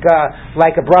 like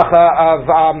a bracha of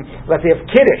let's say of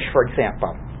Kiddush, for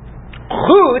example.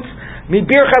 Chutz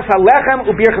Birchas halechem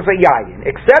ubirchas hayayin,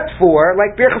 except for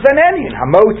birchas hanenin,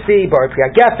 hamotzi, bar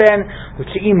priya gefen,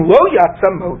 u'tzeim lo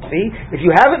yatsa motzi. If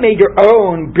you haven't made your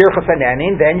own birchas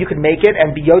hanenin, then you can make it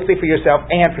and be yotzei for yourself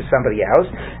and for somebody else.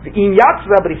 In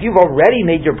yatsa, but if you've already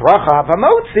made your bracha of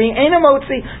hamotzi, ain't a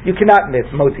motzi, you cannot miss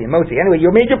motzi and motzi. Anyway,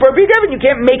 you made your bar priya gefen, you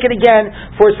can't make it again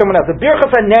for someone else. The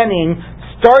birchas hanenin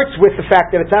starts with the fact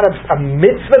that it's not a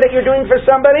mitzvah that you're doing for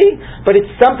somebody, but it's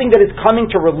something that is coming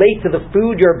to relate to the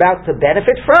food you're about to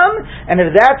benefit from, and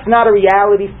if that's not a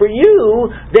reality for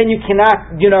you, then you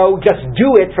cannot, just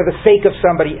do it for the sake of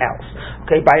somebody else.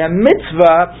 Okay, by a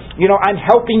mitzvah, I'm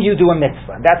helping you do a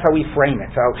mitzvah. That's how we frame it.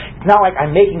 So it's not like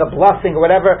I'm making a blessing or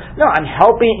whatever. No, I'm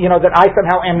helping, that I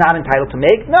somehow am not entitled to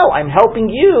make. No, I'm helping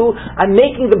you. I'm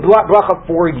making the bracha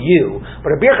for you.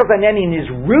 But a birchas hanenin is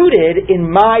rooted in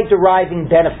my deriving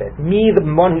benefit. Me, the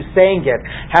one who's saying it,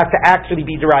 has to actually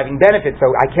be deriving benefit.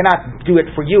 So I cannot do it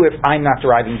for you if I'm not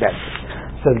deriving benefit.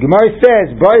 So the Gemara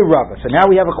says, Bari Rava. So now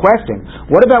we have a question.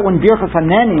 What about when birchas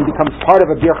hanenin becomes part of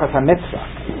a birchas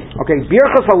hamitzvah? Okay,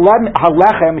 birchas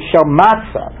halechem shel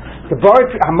matzah. The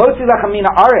hamotzi lechem min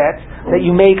haaretz that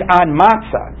you make on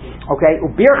matzah. Okay,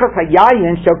 Birchas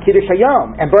Hayayin shel Kiddush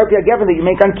Hayom, and Bar Piyah Gefen that you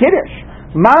make on Kiddush.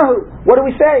 Mahu, what do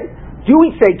we say? Do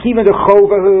we say Kiva de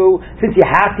Chovahu, since you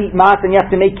have to eat matzah and you have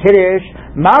to make Kiddush,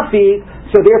 Mafi,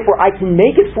 so therefore I can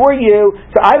make it for you,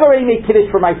 so I've already made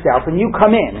Kiddush for myself, and you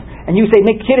come in, and you say,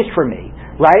 make Kiddush for me,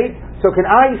 right? So can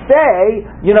I say,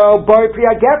 Bar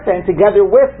Piyah Gefen together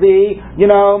with the,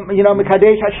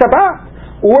 Mekadesh HaShabbat?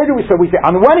 Or do we say,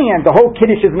 on the one hand, the whole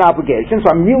Kiddush is an obligation, so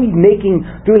I'm really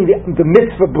doing the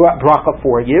mitzvah bracha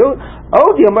for you.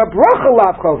 Oh, the bracha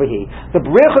lav chovahi. The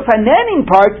Birchas Hanenin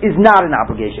part is not an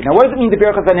obligation. Now, what does it mean the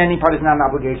Birchas Hanenin part is not an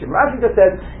obligation? Rashi just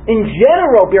says, in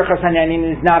general, Birchas Hanenin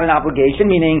is not an obligation,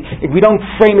 meaning if we don't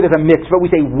frame it as a mitzvah, we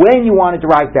say when you want to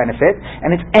derive benefit,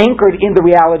 and it's anchored in the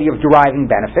reality of deriving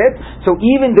benefit. So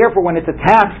even therefore, when it's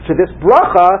attached to this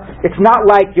bracha, it's not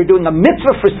like you're doing a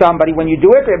mitzvah for somebody when you do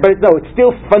it, but no, it's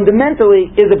still fundamentally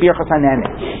is a Birchas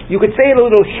Hanenin. You could say it a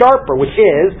little sharper, which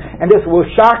is, and this will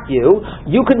shock you,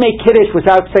 you could make Kiddush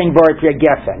without saying Bar Piyah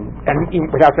Gefen, and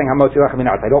without saying Hamotzi Lechem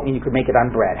Min Haaretz. I don't mean you could make it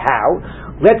on bread. How?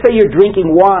 Let's say you're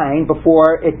drinking wine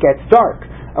before it gets dark.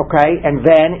 Okay, and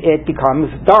then it becomes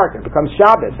dark, it becomes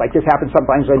Shabbos. Like this happens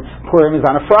sometimes when Purim is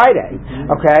on a Friday.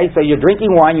 Okay, so you're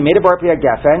drinking wine, you made a Bar Piyah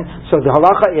Gefen, so the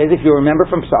halacha is, if you remember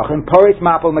from Psachim, Poris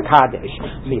Mapel Mekadesh.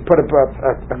 So you put a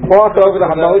cloth over the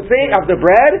hamotzi of the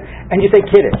bread, and you say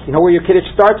Kiddush. You know where your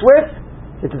Kiddush starts with?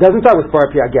 It doesn't start with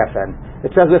Bar Piyah Gefen. It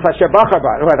says with Asher Bachar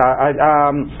Bar,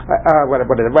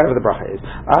 whatever the bracha is.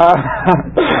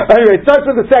 Anyway, it starts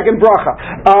with the second bracha,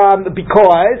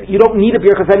 because you don't need a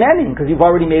Birchas Hanenin, because you've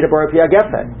already made a Bar Piyah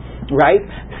Gefen, right?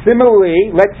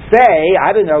 Similarly, let's say, I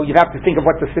don't know, you'd have to think of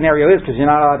what the scenario is, because you're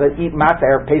not allowed to eat matzah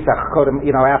or Pesach,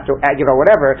 after,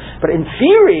 whatever. But in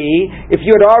theory, if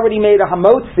you had already made a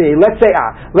hamotzi, let's say,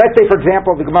 for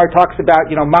example, the Gemara talks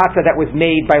about, matzah that was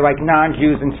made by like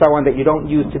non-Jews and so on that you don't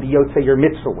use to be yotzei your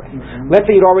mitzvah with. Let's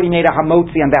say you'd already made a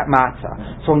hamotzi on that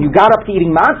matzah. So when you got up to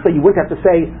eating matzah, you wouldn't have to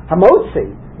say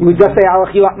hamotzi. You would just say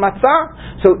alachilat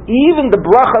matzah. So even the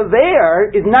bracha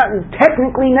there is not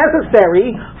technically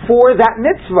necessary for that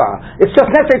mitzvah. It's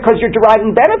just necessary because you're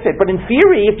deriving benefit. But in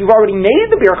theory, if you've already made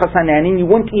the Birchas Hanenin, you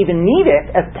wouldn't even need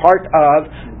it as part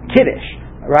of Kiddush.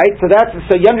 Right?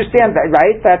 So you understand that,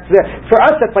 right? For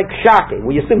us, that's like shocking.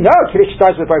 We assume, no, Kiddush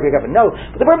starts with Bar Piyah Gefen. No,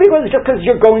 but the Bar Piyah Gefen is just because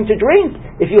you're going to drink.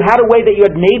 If you had a way that you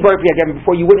had made Bar Piyah Gefen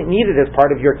before, you wouldn't need it as part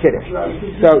of your Kiddush.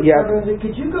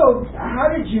 Could you go,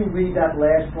 how did you read that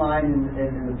last line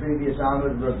in the previous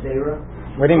Amud of Zera?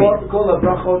 What do you mean?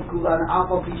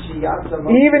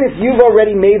 Even if you've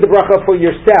already made the bracha for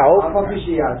yourself,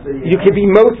 you could be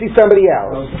mostly somebody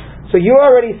else. Okay. So you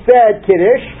already said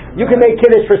Kiddush, you can make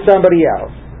Kiddush for somebody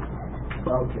else.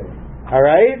 Okay.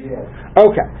 Alright? Yes.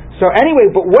 Okay. So anyway,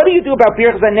 but what do you do about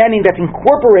Birchas Hanenin that's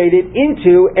incorporated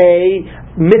into a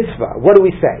mitzvah? What do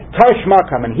we say? Tarshma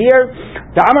coming here.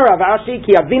 Da'amar Rav Ashi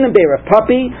ki avinim be Rav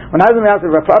Papi. When I was in the house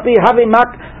of Rav Papi, have a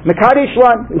mekadesh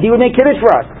one. He would make Kiddush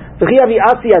for us. And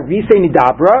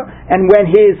when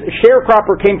his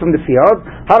sharecropper came from the field,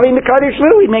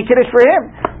 he'd make Kiddush for him.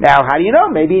 Now, how do you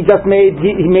know? Maybe he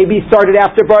started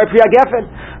after Bar Piyah Gefen.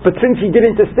 But since he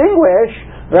didn't distinguish,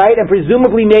 right, and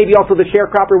presumably maybe also the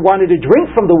sharecropper wanted to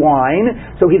drink from the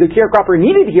wine, so the sharecropper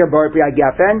needed to hear Bar Piyah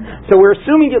Gefen, so we're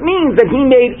assuming it means that he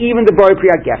made even the Bar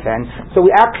Piyah Gefen. So we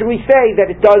actually say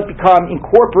that it does become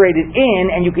incorporated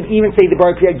in, and you can even say the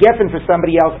Bar Piyah Gefen for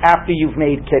somebody else after you've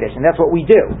made Kiddush, and that's what we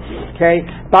do. Okay?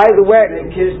 By the way...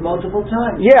 Make Kiddush multiple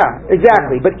times. Yeah,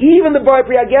 exactly. But even the Bar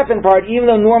Piyah Gefen part,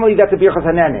 even though normally that's a Birchas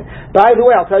Hanenin. By the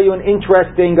way, I'll tell you an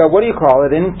interesting,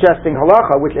 an interesting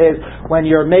halacha, which is when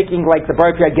you're making like the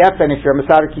Bar Piyah Gefen, if you're a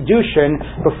Masada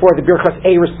Kiddushin, before the Birchas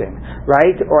Erusin,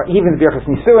 right? Or even the Birchas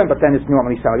Nisuin, but then it's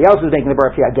normally somebody else who's making the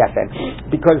Bar Piyah Gefen.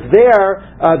 Because there,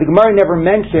 the Gemara never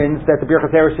mentions that the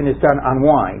Birchas Erusin is done on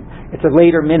wine. It's a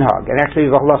later minhag. And actually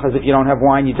the halacha is if you don't have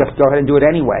wine, you just go ahead and do it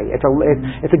anyway. It's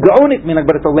a Gaonic minhag,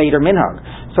 but it's a later minhag.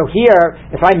 So here,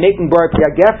 if I'm making Bar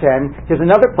Piyah Gefen, here's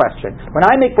another question. When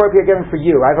I make Bar Piyah Gefen for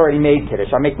you, I've already made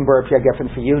Kiddush. I'm making Bar Piyah Gefen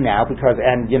for you now because,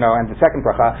 and the second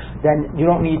bracha, then you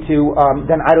don't need to,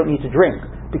 then I don't need to drink.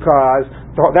 Because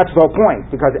that's the whole point.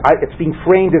 Because it's being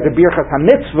framed as a Birchas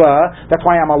HaMitzvah, that's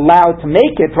why I'm allowed to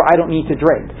make it, so I don't need to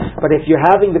drink. But if you're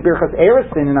having the Birchas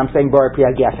Erusin and I'm saying Bar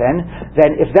Piyah Gefen,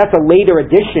 then if that's a later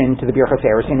addition to the Birchas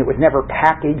Erusin, it was never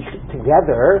packaged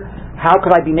together, how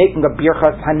could I be making a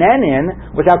birchas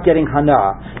hanenin without getting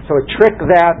hana? So a trick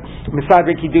that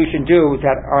Mesadrei Kiddushin do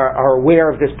that are aware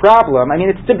of this problem, I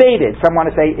mean, it's debated. Some want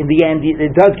to say in the end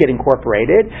it does get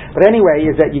incorporated, but anyway,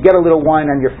 is that you get a little wine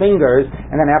on your fingers,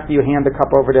 and then after you hand the cup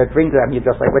over to drink them, you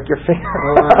just like lick your finger.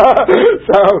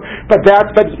 But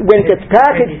when it gets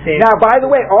packaged, now by the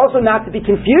way, also not to be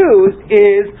confused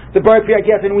is the Bar Pri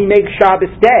Geffen we make Shabbos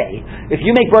day. If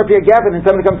you make Bar Pri Geffen and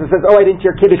somebody comes and says, "Oh, I didn't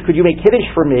hear Kiddush, could you make Kiddush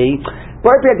for me?"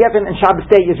 Bar Pri Geffen and Shabbos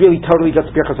day is really totally just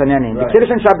Birchas Hanenin. The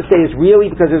Kiddush and Shabbos day is really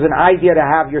because there's an idea to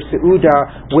have your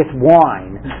Seudah with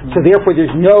wine. So therefore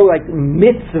there's no like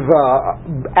mitzvah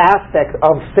aspect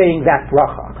of saying that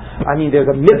bracha. I mean, there's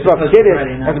a mitzvah of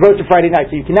Kiddush as opposed to Friday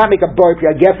night. So you cannot make a Bar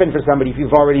Pri Geffen for somebody if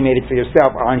you've already made it for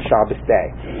yourself on Shabbos day.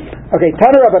 Okay,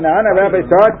 Tana Rabbanan, our rabbi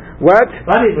thought, what?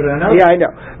 Yeah, I know.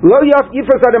 Lo yaf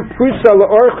yifras adam prusa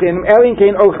la'orchim elin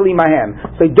kein ochli mahem.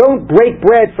 So don't break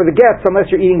bread for the guests unless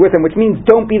you're eating with them, which means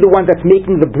don't be the one that's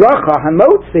making the bracha,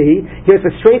 hamotzi, here's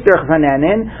the straight derech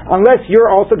hanenin, unless you're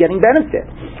also getting benefit.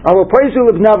 Alo poizu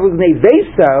libnav u'bnei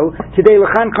veso, today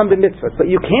l'chan come the mitzvahs.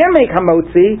 But you can make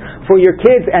hamotzi for your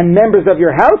kids and members of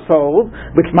your household,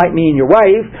 which might mean your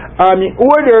wife, in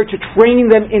order to train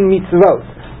them in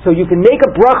mitzvot. So you can make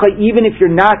a bracha even if you're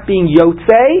not being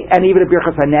yotzei, and even a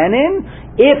birchas hanenin,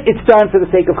 if it's done for the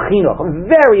sake of chinuch.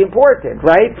 Very important,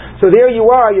 right? So there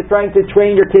you are, you're trying to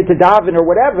train your kid to daven or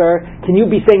whatever. Can you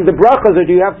be saying the brachas, or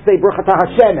do you have to say bracha ta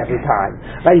Hashem every time?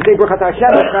 Right? You say bracha ta Hashem,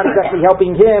 it's not exactly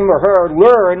helping him or her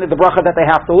learn the bracha that they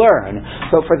have to learn.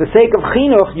 So for the sake of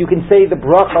chinuch, you can say the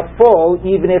bracha full,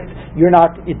 even if you're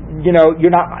not,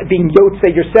 you're not being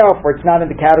yotzei yourself, or it's not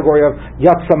in the category of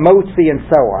yatsa motzi and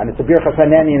so on. It's a birchas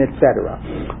hanenin, etc.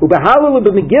 Ubehalal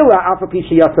b'megillah alfa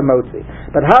pisha yatsa motzi.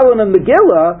 But halal and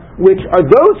Megillah, which are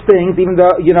those things, even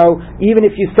though, even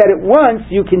if you said it once,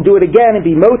 you can do it again and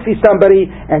be motzi somebody,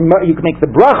 and you can make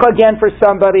the bracha again for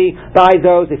somebody by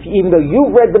those. Even though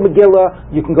you've read the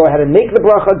Megillah, you can go ahead and make the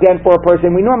bracha again for a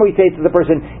person. We normally say to the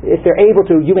person, if they're able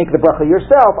to, you make the bracha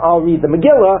yourself, I'll read the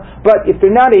Megillah, but if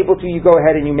they're not able to, you go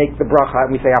ahead and you make the bracha,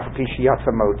 and we say, Alfa Pishi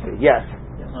Yatsa Motzi. Yes?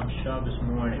 On Shabbos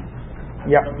morning,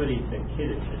 somebody's a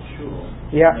Kiddush at shul,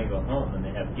 and they go home and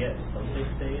they have guests, don't they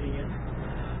say it again?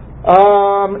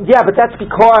 Yeah, but that's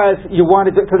because you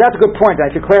wanted to, so that's a good point,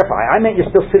 I should clarify. I meant you're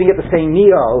still sitting at the same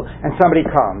meal and somebody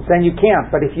comes, then you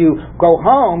can't. But if you go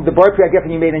home, the Bar Pri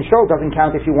Geffen you made in shul doesn't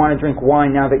count if you want to drink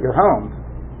wine now that you're home.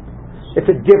 It's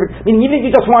a different, even if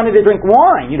you just wanted to drink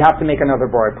wine, you'd have to make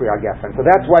another Bar Pri Geffen. So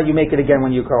that's why you make it again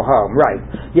when you go home. Right.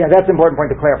 Yeah, that's an important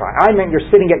point to clarify. I meant you're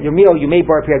sitting at your meal, you made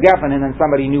Bar Pri Geffen, and then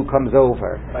somebody new comes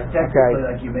over. Like technically,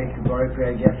 like you make a Bar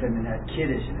Pri Geffen and have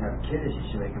Kiddush, you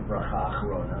should make a Bracha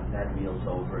Acharona. That meal's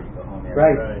over, you go home.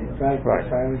 Right.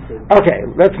 Okay,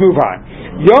 let's move on.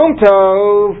 Yom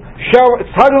Tov,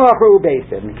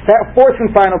 fourth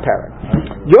and final parak.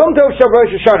 Yom Tov Shel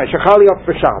Rosh Hashanah, Shechali Yot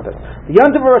for Shabbos. The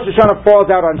Yom Tov Rosh Hashanah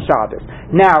falls out on Shabbos.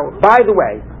 Now, by the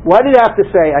way, why did I have to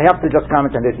say, I have to just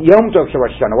comment on this, Yom Tov Shel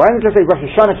Rosh Hashanah? Why didn't you say Rosh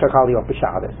Hashanah Shechali Yot for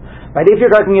Shabbos? Right, if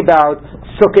you're talking about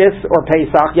Sukkot or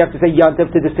Pesach, you have to say Yom Tov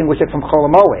to distinguish it from Chol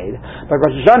HaMoed. But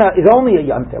Rosh Hashanah is only a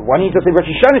Yom Tov. Why don't you just say Rosh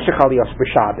Hashanah Shechali Yot for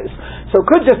Shabbos? So it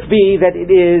could just be that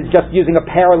it is just using a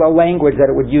parallel language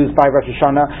that it would use by Rosh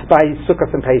Hashanah, by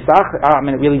Sukkot and Pesach, and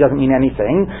it really doesn't mean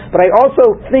anything. But I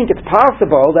also think it's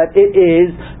possible that it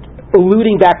is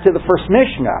alluding back to the first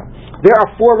Mishnah. There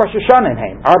are 4 Rosh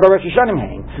Hashanah Arba Rosh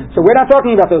Hashanah. So we're not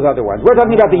talking about those other ones. We're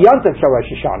talking about the Yom Tov Shel Rosh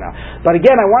Hashanah. But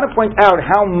again, I want to point out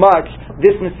how much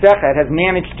this Masechet has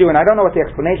managed to, and I don't know what the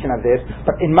explanation of this,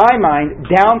 but in my mind,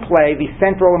 downplay the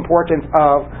central importance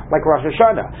of like Rosh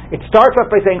Hashanah. It starts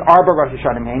off by saying Arba Rosh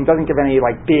Hashanah, doesn't give any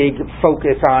like big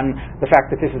focus on the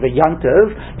fact that this is a Yom Tov.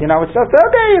 It's just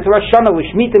it's Rosh Hashanah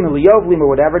Lishmitim Liyovlim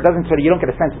or whatever. It doesn't you don't get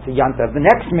a sense it's a Yom Tov. The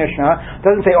next Mishnah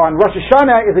doesn't say on Rosh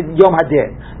Hashanah is a Yom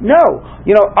Hadin. No.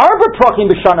 Arba Prochim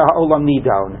B'Shana Ha'olam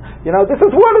Nidon. This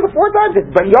is one of the 4 times.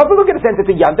 But you also don't get a sense it's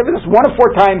a Yom Tov. This is one of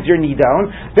 4 times you're Nidon.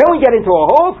 Then we get into a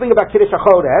whole thing about Kiddush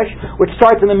HaChodesh, which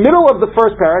starts in the middle of the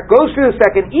first parak, goes through the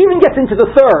second, even gets into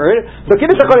the third. So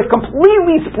Kiddush HaChodesh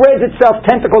completely spreads itself,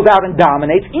 tentacles out, and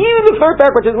dominates. Even the third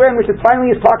parak, which is where in which it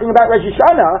finally is talking about Rosh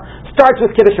Hashanah, starts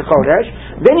with Kiddush HaChodesh.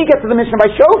 Then you get to the Mishnah by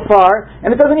Shofar,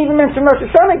 and it doesn't even mention Rosh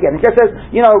Hashanah again. It just says,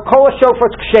 Kol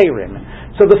HaShofar's Ksherin.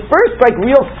 So the first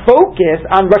real focus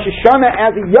on Rosh Hashanah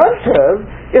as a Yom Tov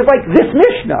is like this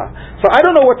Mishnah. So I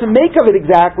don't know what to make of it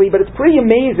exactly, but it's pretty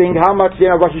amazing how much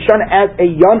Rosh Hashanah as a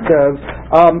Yom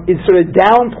Tov is sort of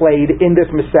downplayed in this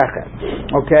Masechet.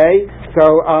 Okay?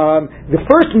 So the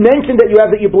first mention that you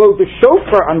have that you blow the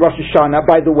shofar on Rosh Hashanah,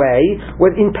 by the way,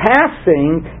 was in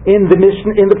passing in the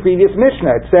previous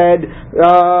Mishnah. It said,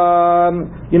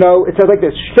 it said like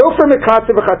this: shofar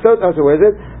mekatzev v'chatzot. Where is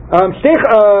it?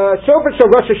 Shofar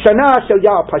shel Rosh Hashanah shel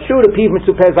Yal Pashut Apiv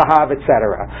Mitzupeh Zahav,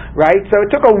 etc. Right? So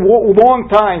it took a long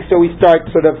time, so we start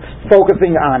sort of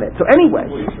focusing on it. So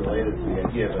anyway, it's related to the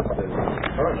idea that the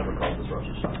Torah never calls this Rosh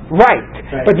Hashanah. Right.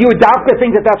 But you adopt the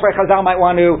thing that's why Chazal might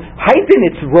want to heighten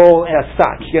its role as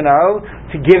such,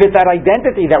 to give it that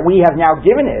identity that we have now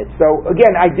given it. So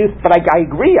again, I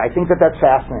agree. I think that's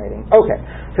fascinating. Okay.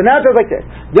 So now it goes like this.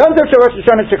 Yom Tov Rosh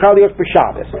Hashanah Shechal Yos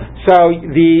B'Shabbos. So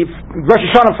the Rosh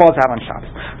Hashanah falls out on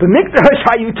Shabbos. The Mikdash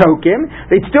Hayutokim,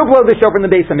 they'd still blow the shofar in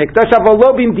the base of Mikdash.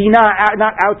 Avolobim Dina,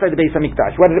 not outside the base of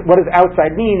Mikdash. What does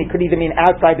outside mean? It could either mean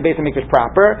outside the base of Mikdash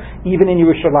proper. Even in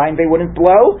Yerushalayim they wouldn't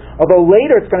blow. Although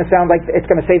later it's going to sound like it's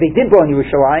going to say they did blow in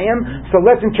Yerushalayim. So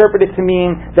let's interpret it to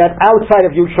mean that outside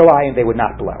of Yerushalayim they would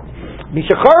not blow.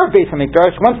 Bishachar base of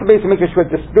Mikdash, once the base of Mikdash was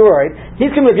destroyed,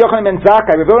 he's going to Rav Yochanan ben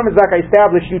Zakkai. Rav Yochanan ben Zakkai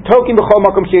established Yutokim b'chol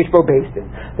makom sheish bo beis din.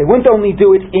 They wouldn't only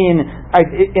do it or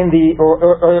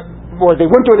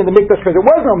they wouldn't do it in the Mikdash because there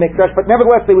was no Mikdash, but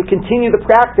nevertheless they would continue the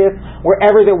practice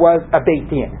wherever there was a Beit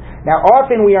Din. Now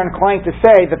often we are inclined to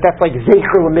say that that's like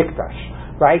Zecher l'Mikdash.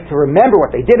 Right? To remember what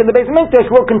they did in the Beis Hamikdash,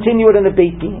 we'll continue it in the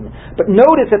Beit Din. But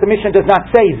notice that the Mishnah does not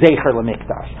say Zecher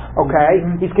l'Mikdash. Okay?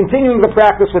 Mm-hmm. He's continuing the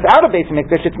practice without a Beis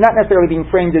Hamikdash. It's not necessarily being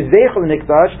framed as Zecher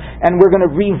l'Mikdash, and we're going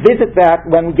to revisit that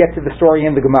when we get to the story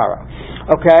in the Gemara.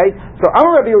 Okay? So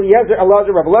Amar Rabbi Eliezer,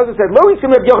 Rabbi Eliezer said, Lo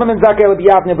yiskim Rabbi Yochanan ben Zakkai l'Bi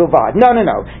Yavne bilvad. No.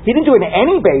 He didn't do it in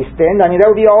any Beis Din. That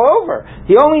would be all over.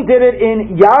 He only did it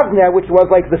in Yavne, which was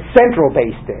like the central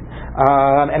Beis Din,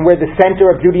 and where the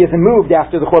center of Judaism moved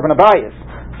after the Churban Abayis.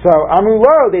 So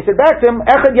Amrulo, they said back to him,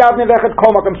 Echad Yavne v'Echad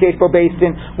Kol Makom Sheish Bo Beis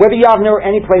Din, whether Yavne or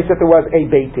any place that there was a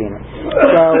Beit Din.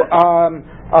 So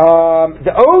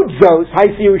the Odzos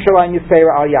Haisi Yerushalayim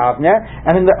Yisera Al Yavne,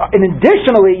 and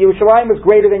additionally Yerushalayim was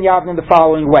greater than Yavne in the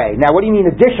following way. Now, what do you mean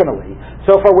additionally?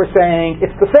 So far, we're saying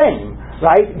it's the same.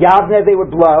 Right? Yavne they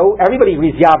would blow. Everybody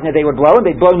reads Yavne they would blow, and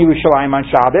they'd blow in Yerushalayim on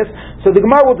Shabbos. So the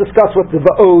Gemara will discuss what the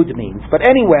Va'od means. But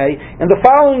anyway, in the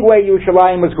following way,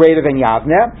 Yerushalayim was greater than Yavne.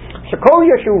 Shekol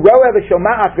Yeshu Roeh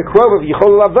v'Shoma'at v'Krov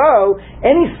v'Yichol Lavo.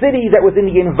 Any city that was in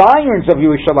the environs of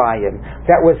Yerushalayim,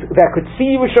 that could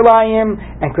see Yerushalayim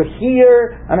and could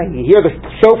hear, you hear the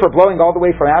shofar blowing all the way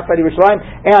from outside Yerushalayim,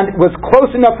 and was close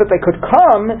enough that they could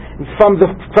come from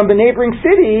the neighboring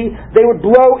city, they would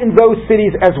blow in those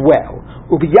cities as well.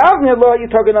 But in Yavne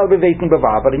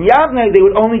they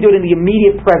would only do it in the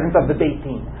immediate presence of the Beit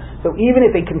Din. So even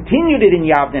if they continued it in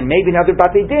Yavne, maybe in other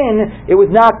Batei Din, it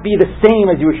would not be the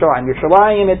same as Yerushalayim.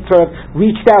 Yerushalayim, it sort of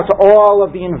reached out to all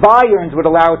of the environs, would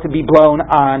allow it to be blown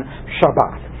on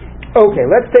Shabbat. Okay,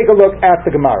 let's take a look at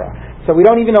the Gemara. So we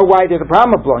don't even know why there's a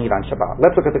problem of blowing it on Shabbat.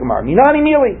 Let's look at the Gemara. Minani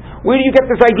Mili, where do you get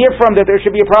this idea from that there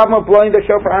should be a problem of blowing the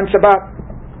shofar on Shabbat?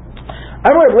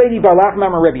 One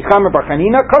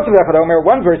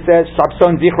verse says,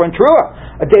 Shabson Zichron Trua,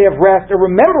 a day of rest, a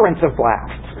remembrance of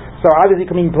blasts. So obviously it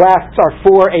can mean blasts are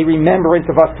for a remembrance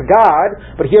of us to God,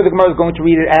 but here the Gemara is going to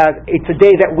read it as, it's a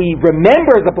day that we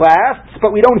remember the blasts,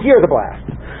 but we don't hear the blasts.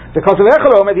 Because of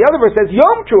Echel Omer, the other verse says,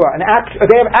 Yom Trua, a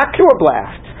day of actual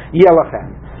blasts.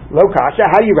 Yelachem. Lo Kasha,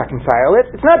 how do you reconcile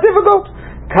it? It's not difficult.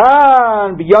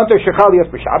 Kan b'yonto shechal yos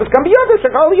b'Shabbos. Kan b'yonto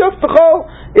shechal yos b'chol.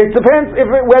 It depends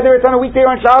whether it's on a weekday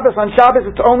or on Shabbos. On Shabbos,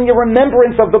 it's only a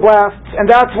remembrance of the blasts,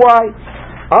 and that's why.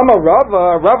 Amar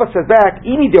Rava says back,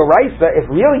 Ini d'oraisa,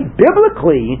 if really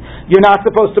biblically you're not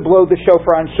supposed to blow the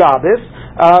shofar on Shabbos,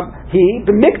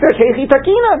 the Mikdash hechi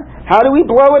takinan. How do we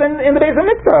blow it in the Beis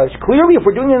Hamikdash? Clearly, if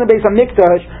we're doing it in the Beis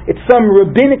Hamikdash, it's some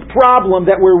rabbinic problem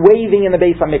that we're waiving in the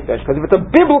Beis Hamikdash. Because if it's a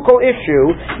biblical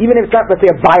issue, even if it's not, let's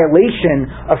say, a violation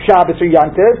of Shabbos or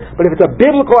Yom Tov, but if it's a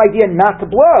biblical idea not to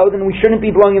blow, then we shouldn't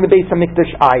be blowing in the Beis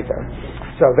Hamikdash either.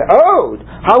 So the Ode,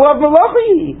 halav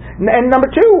malachi. And number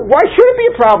two, why should it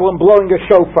be a problem blowing a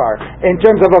shofar in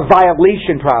terms of a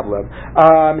violation problem?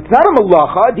 It's not a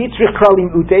malacha, ditzrich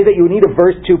kralim ute, that you need a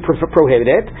verse to prohibit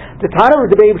it. The Tana of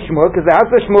the Debei Shmuel, because as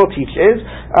the Shmuel teaches,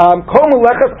 kol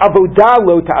malachas avodah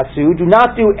lo ta'asu, do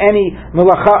not do any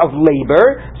malacha of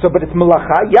labor. So, but it's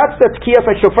malacha. Yatzat kiyas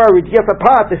ha-shofar ridiyas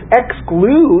ha-pat. This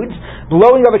excludes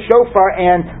blowing of a shofar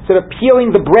and sort of peeling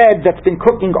the bread that's been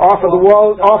cooking off of the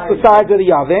wall, off the sides of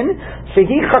the oven.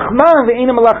 Shehi chachman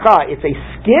ve'ina malacha. It's a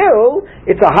skill.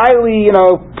 It's a highly,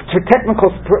 technical,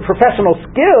 professional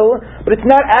skill, but it's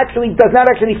not actually, does not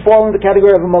actually fall in the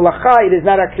category of a malacha. It is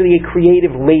not actually a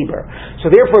creative labor.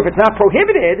 So therefore, if it's not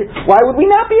prohibited, why would we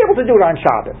not be able to do it on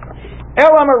Shabbos?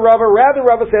 Elamar Rava, rather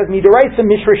Rava says, Midaraisa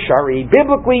Mishra Shari.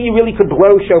 Biblically, you really could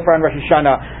blow shofar on Rosh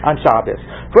Hashanah on Shabbos.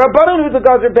 For Rabbanon who's the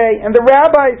Gazer Bey, and the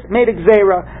rabbis made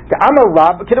Gzeira. The Amar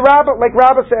Rava, to the Rava, like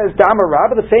Rava says, the Amar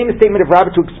Rava, the famous statement of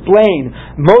Rava to explain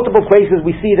multiple places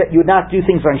we see that you would not do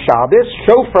things on Shabbos,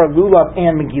 shofar, lulav,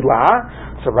 and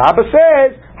Megillah. So Rava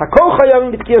says, Hakol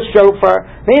chayavim b'tkiyas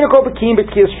shofar, ve'inakol b'kiyim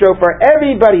b'tkiyas shofar.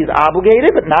 Everybody is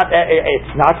obligated, but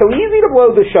it's not so easy to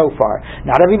blow the shofar.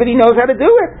 Not everybody knows how to do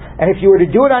it. And if you were to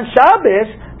do it on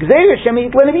Shabbos, you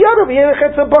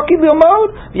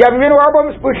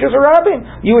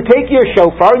would take your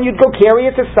shofar and you'd go carry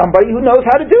it to somebody who knows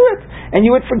how to do it. And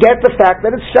you would forget the fact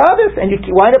that it's Shabbos, and you'd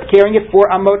wind up carrying it for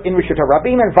Amot in Rishut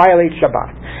HaRabim and violate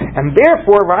Shabbat. And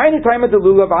therefore,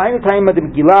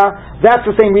 that's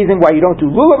the same reason why you don't do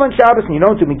lulav on Shabbos and you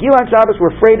don't do Megillah on Shabbos.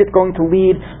 We're afraid it's going to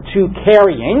lead to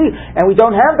carrying, and we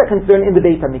don't have that concern in the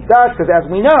Beit HaMikdash, because as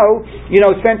we know,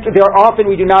 there often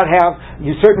we do not have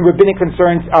certain rabbinic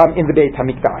concerns in the Beit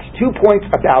HaMikdash. 2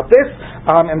 points about this,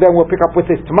 and then we'll pick up with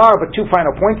this tomorrow, but 2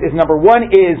 final points is, number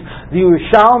one is, the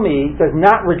Yerushalmi does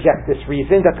not reject this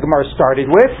reason that the Gemara started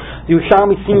with. The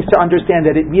Yerushalmi seems to understand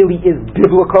that it really is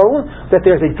biblical, that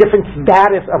there's a different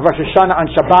status of Rosh Hashanah on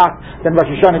Shabbat than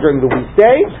Rosh Hashanah during the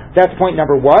weekday. That's point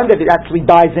number one, that it actually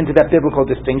buys into that biblical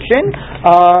distinction.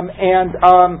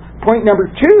 Point number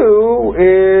two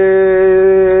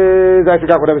is, I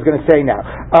forgot what I was going to say now.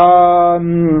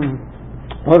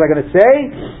 What was I going to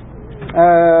say?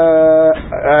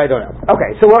 I don't know.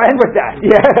 Okay, so we'll end with that.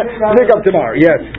 Yeah, pick up tomorrow. Yes.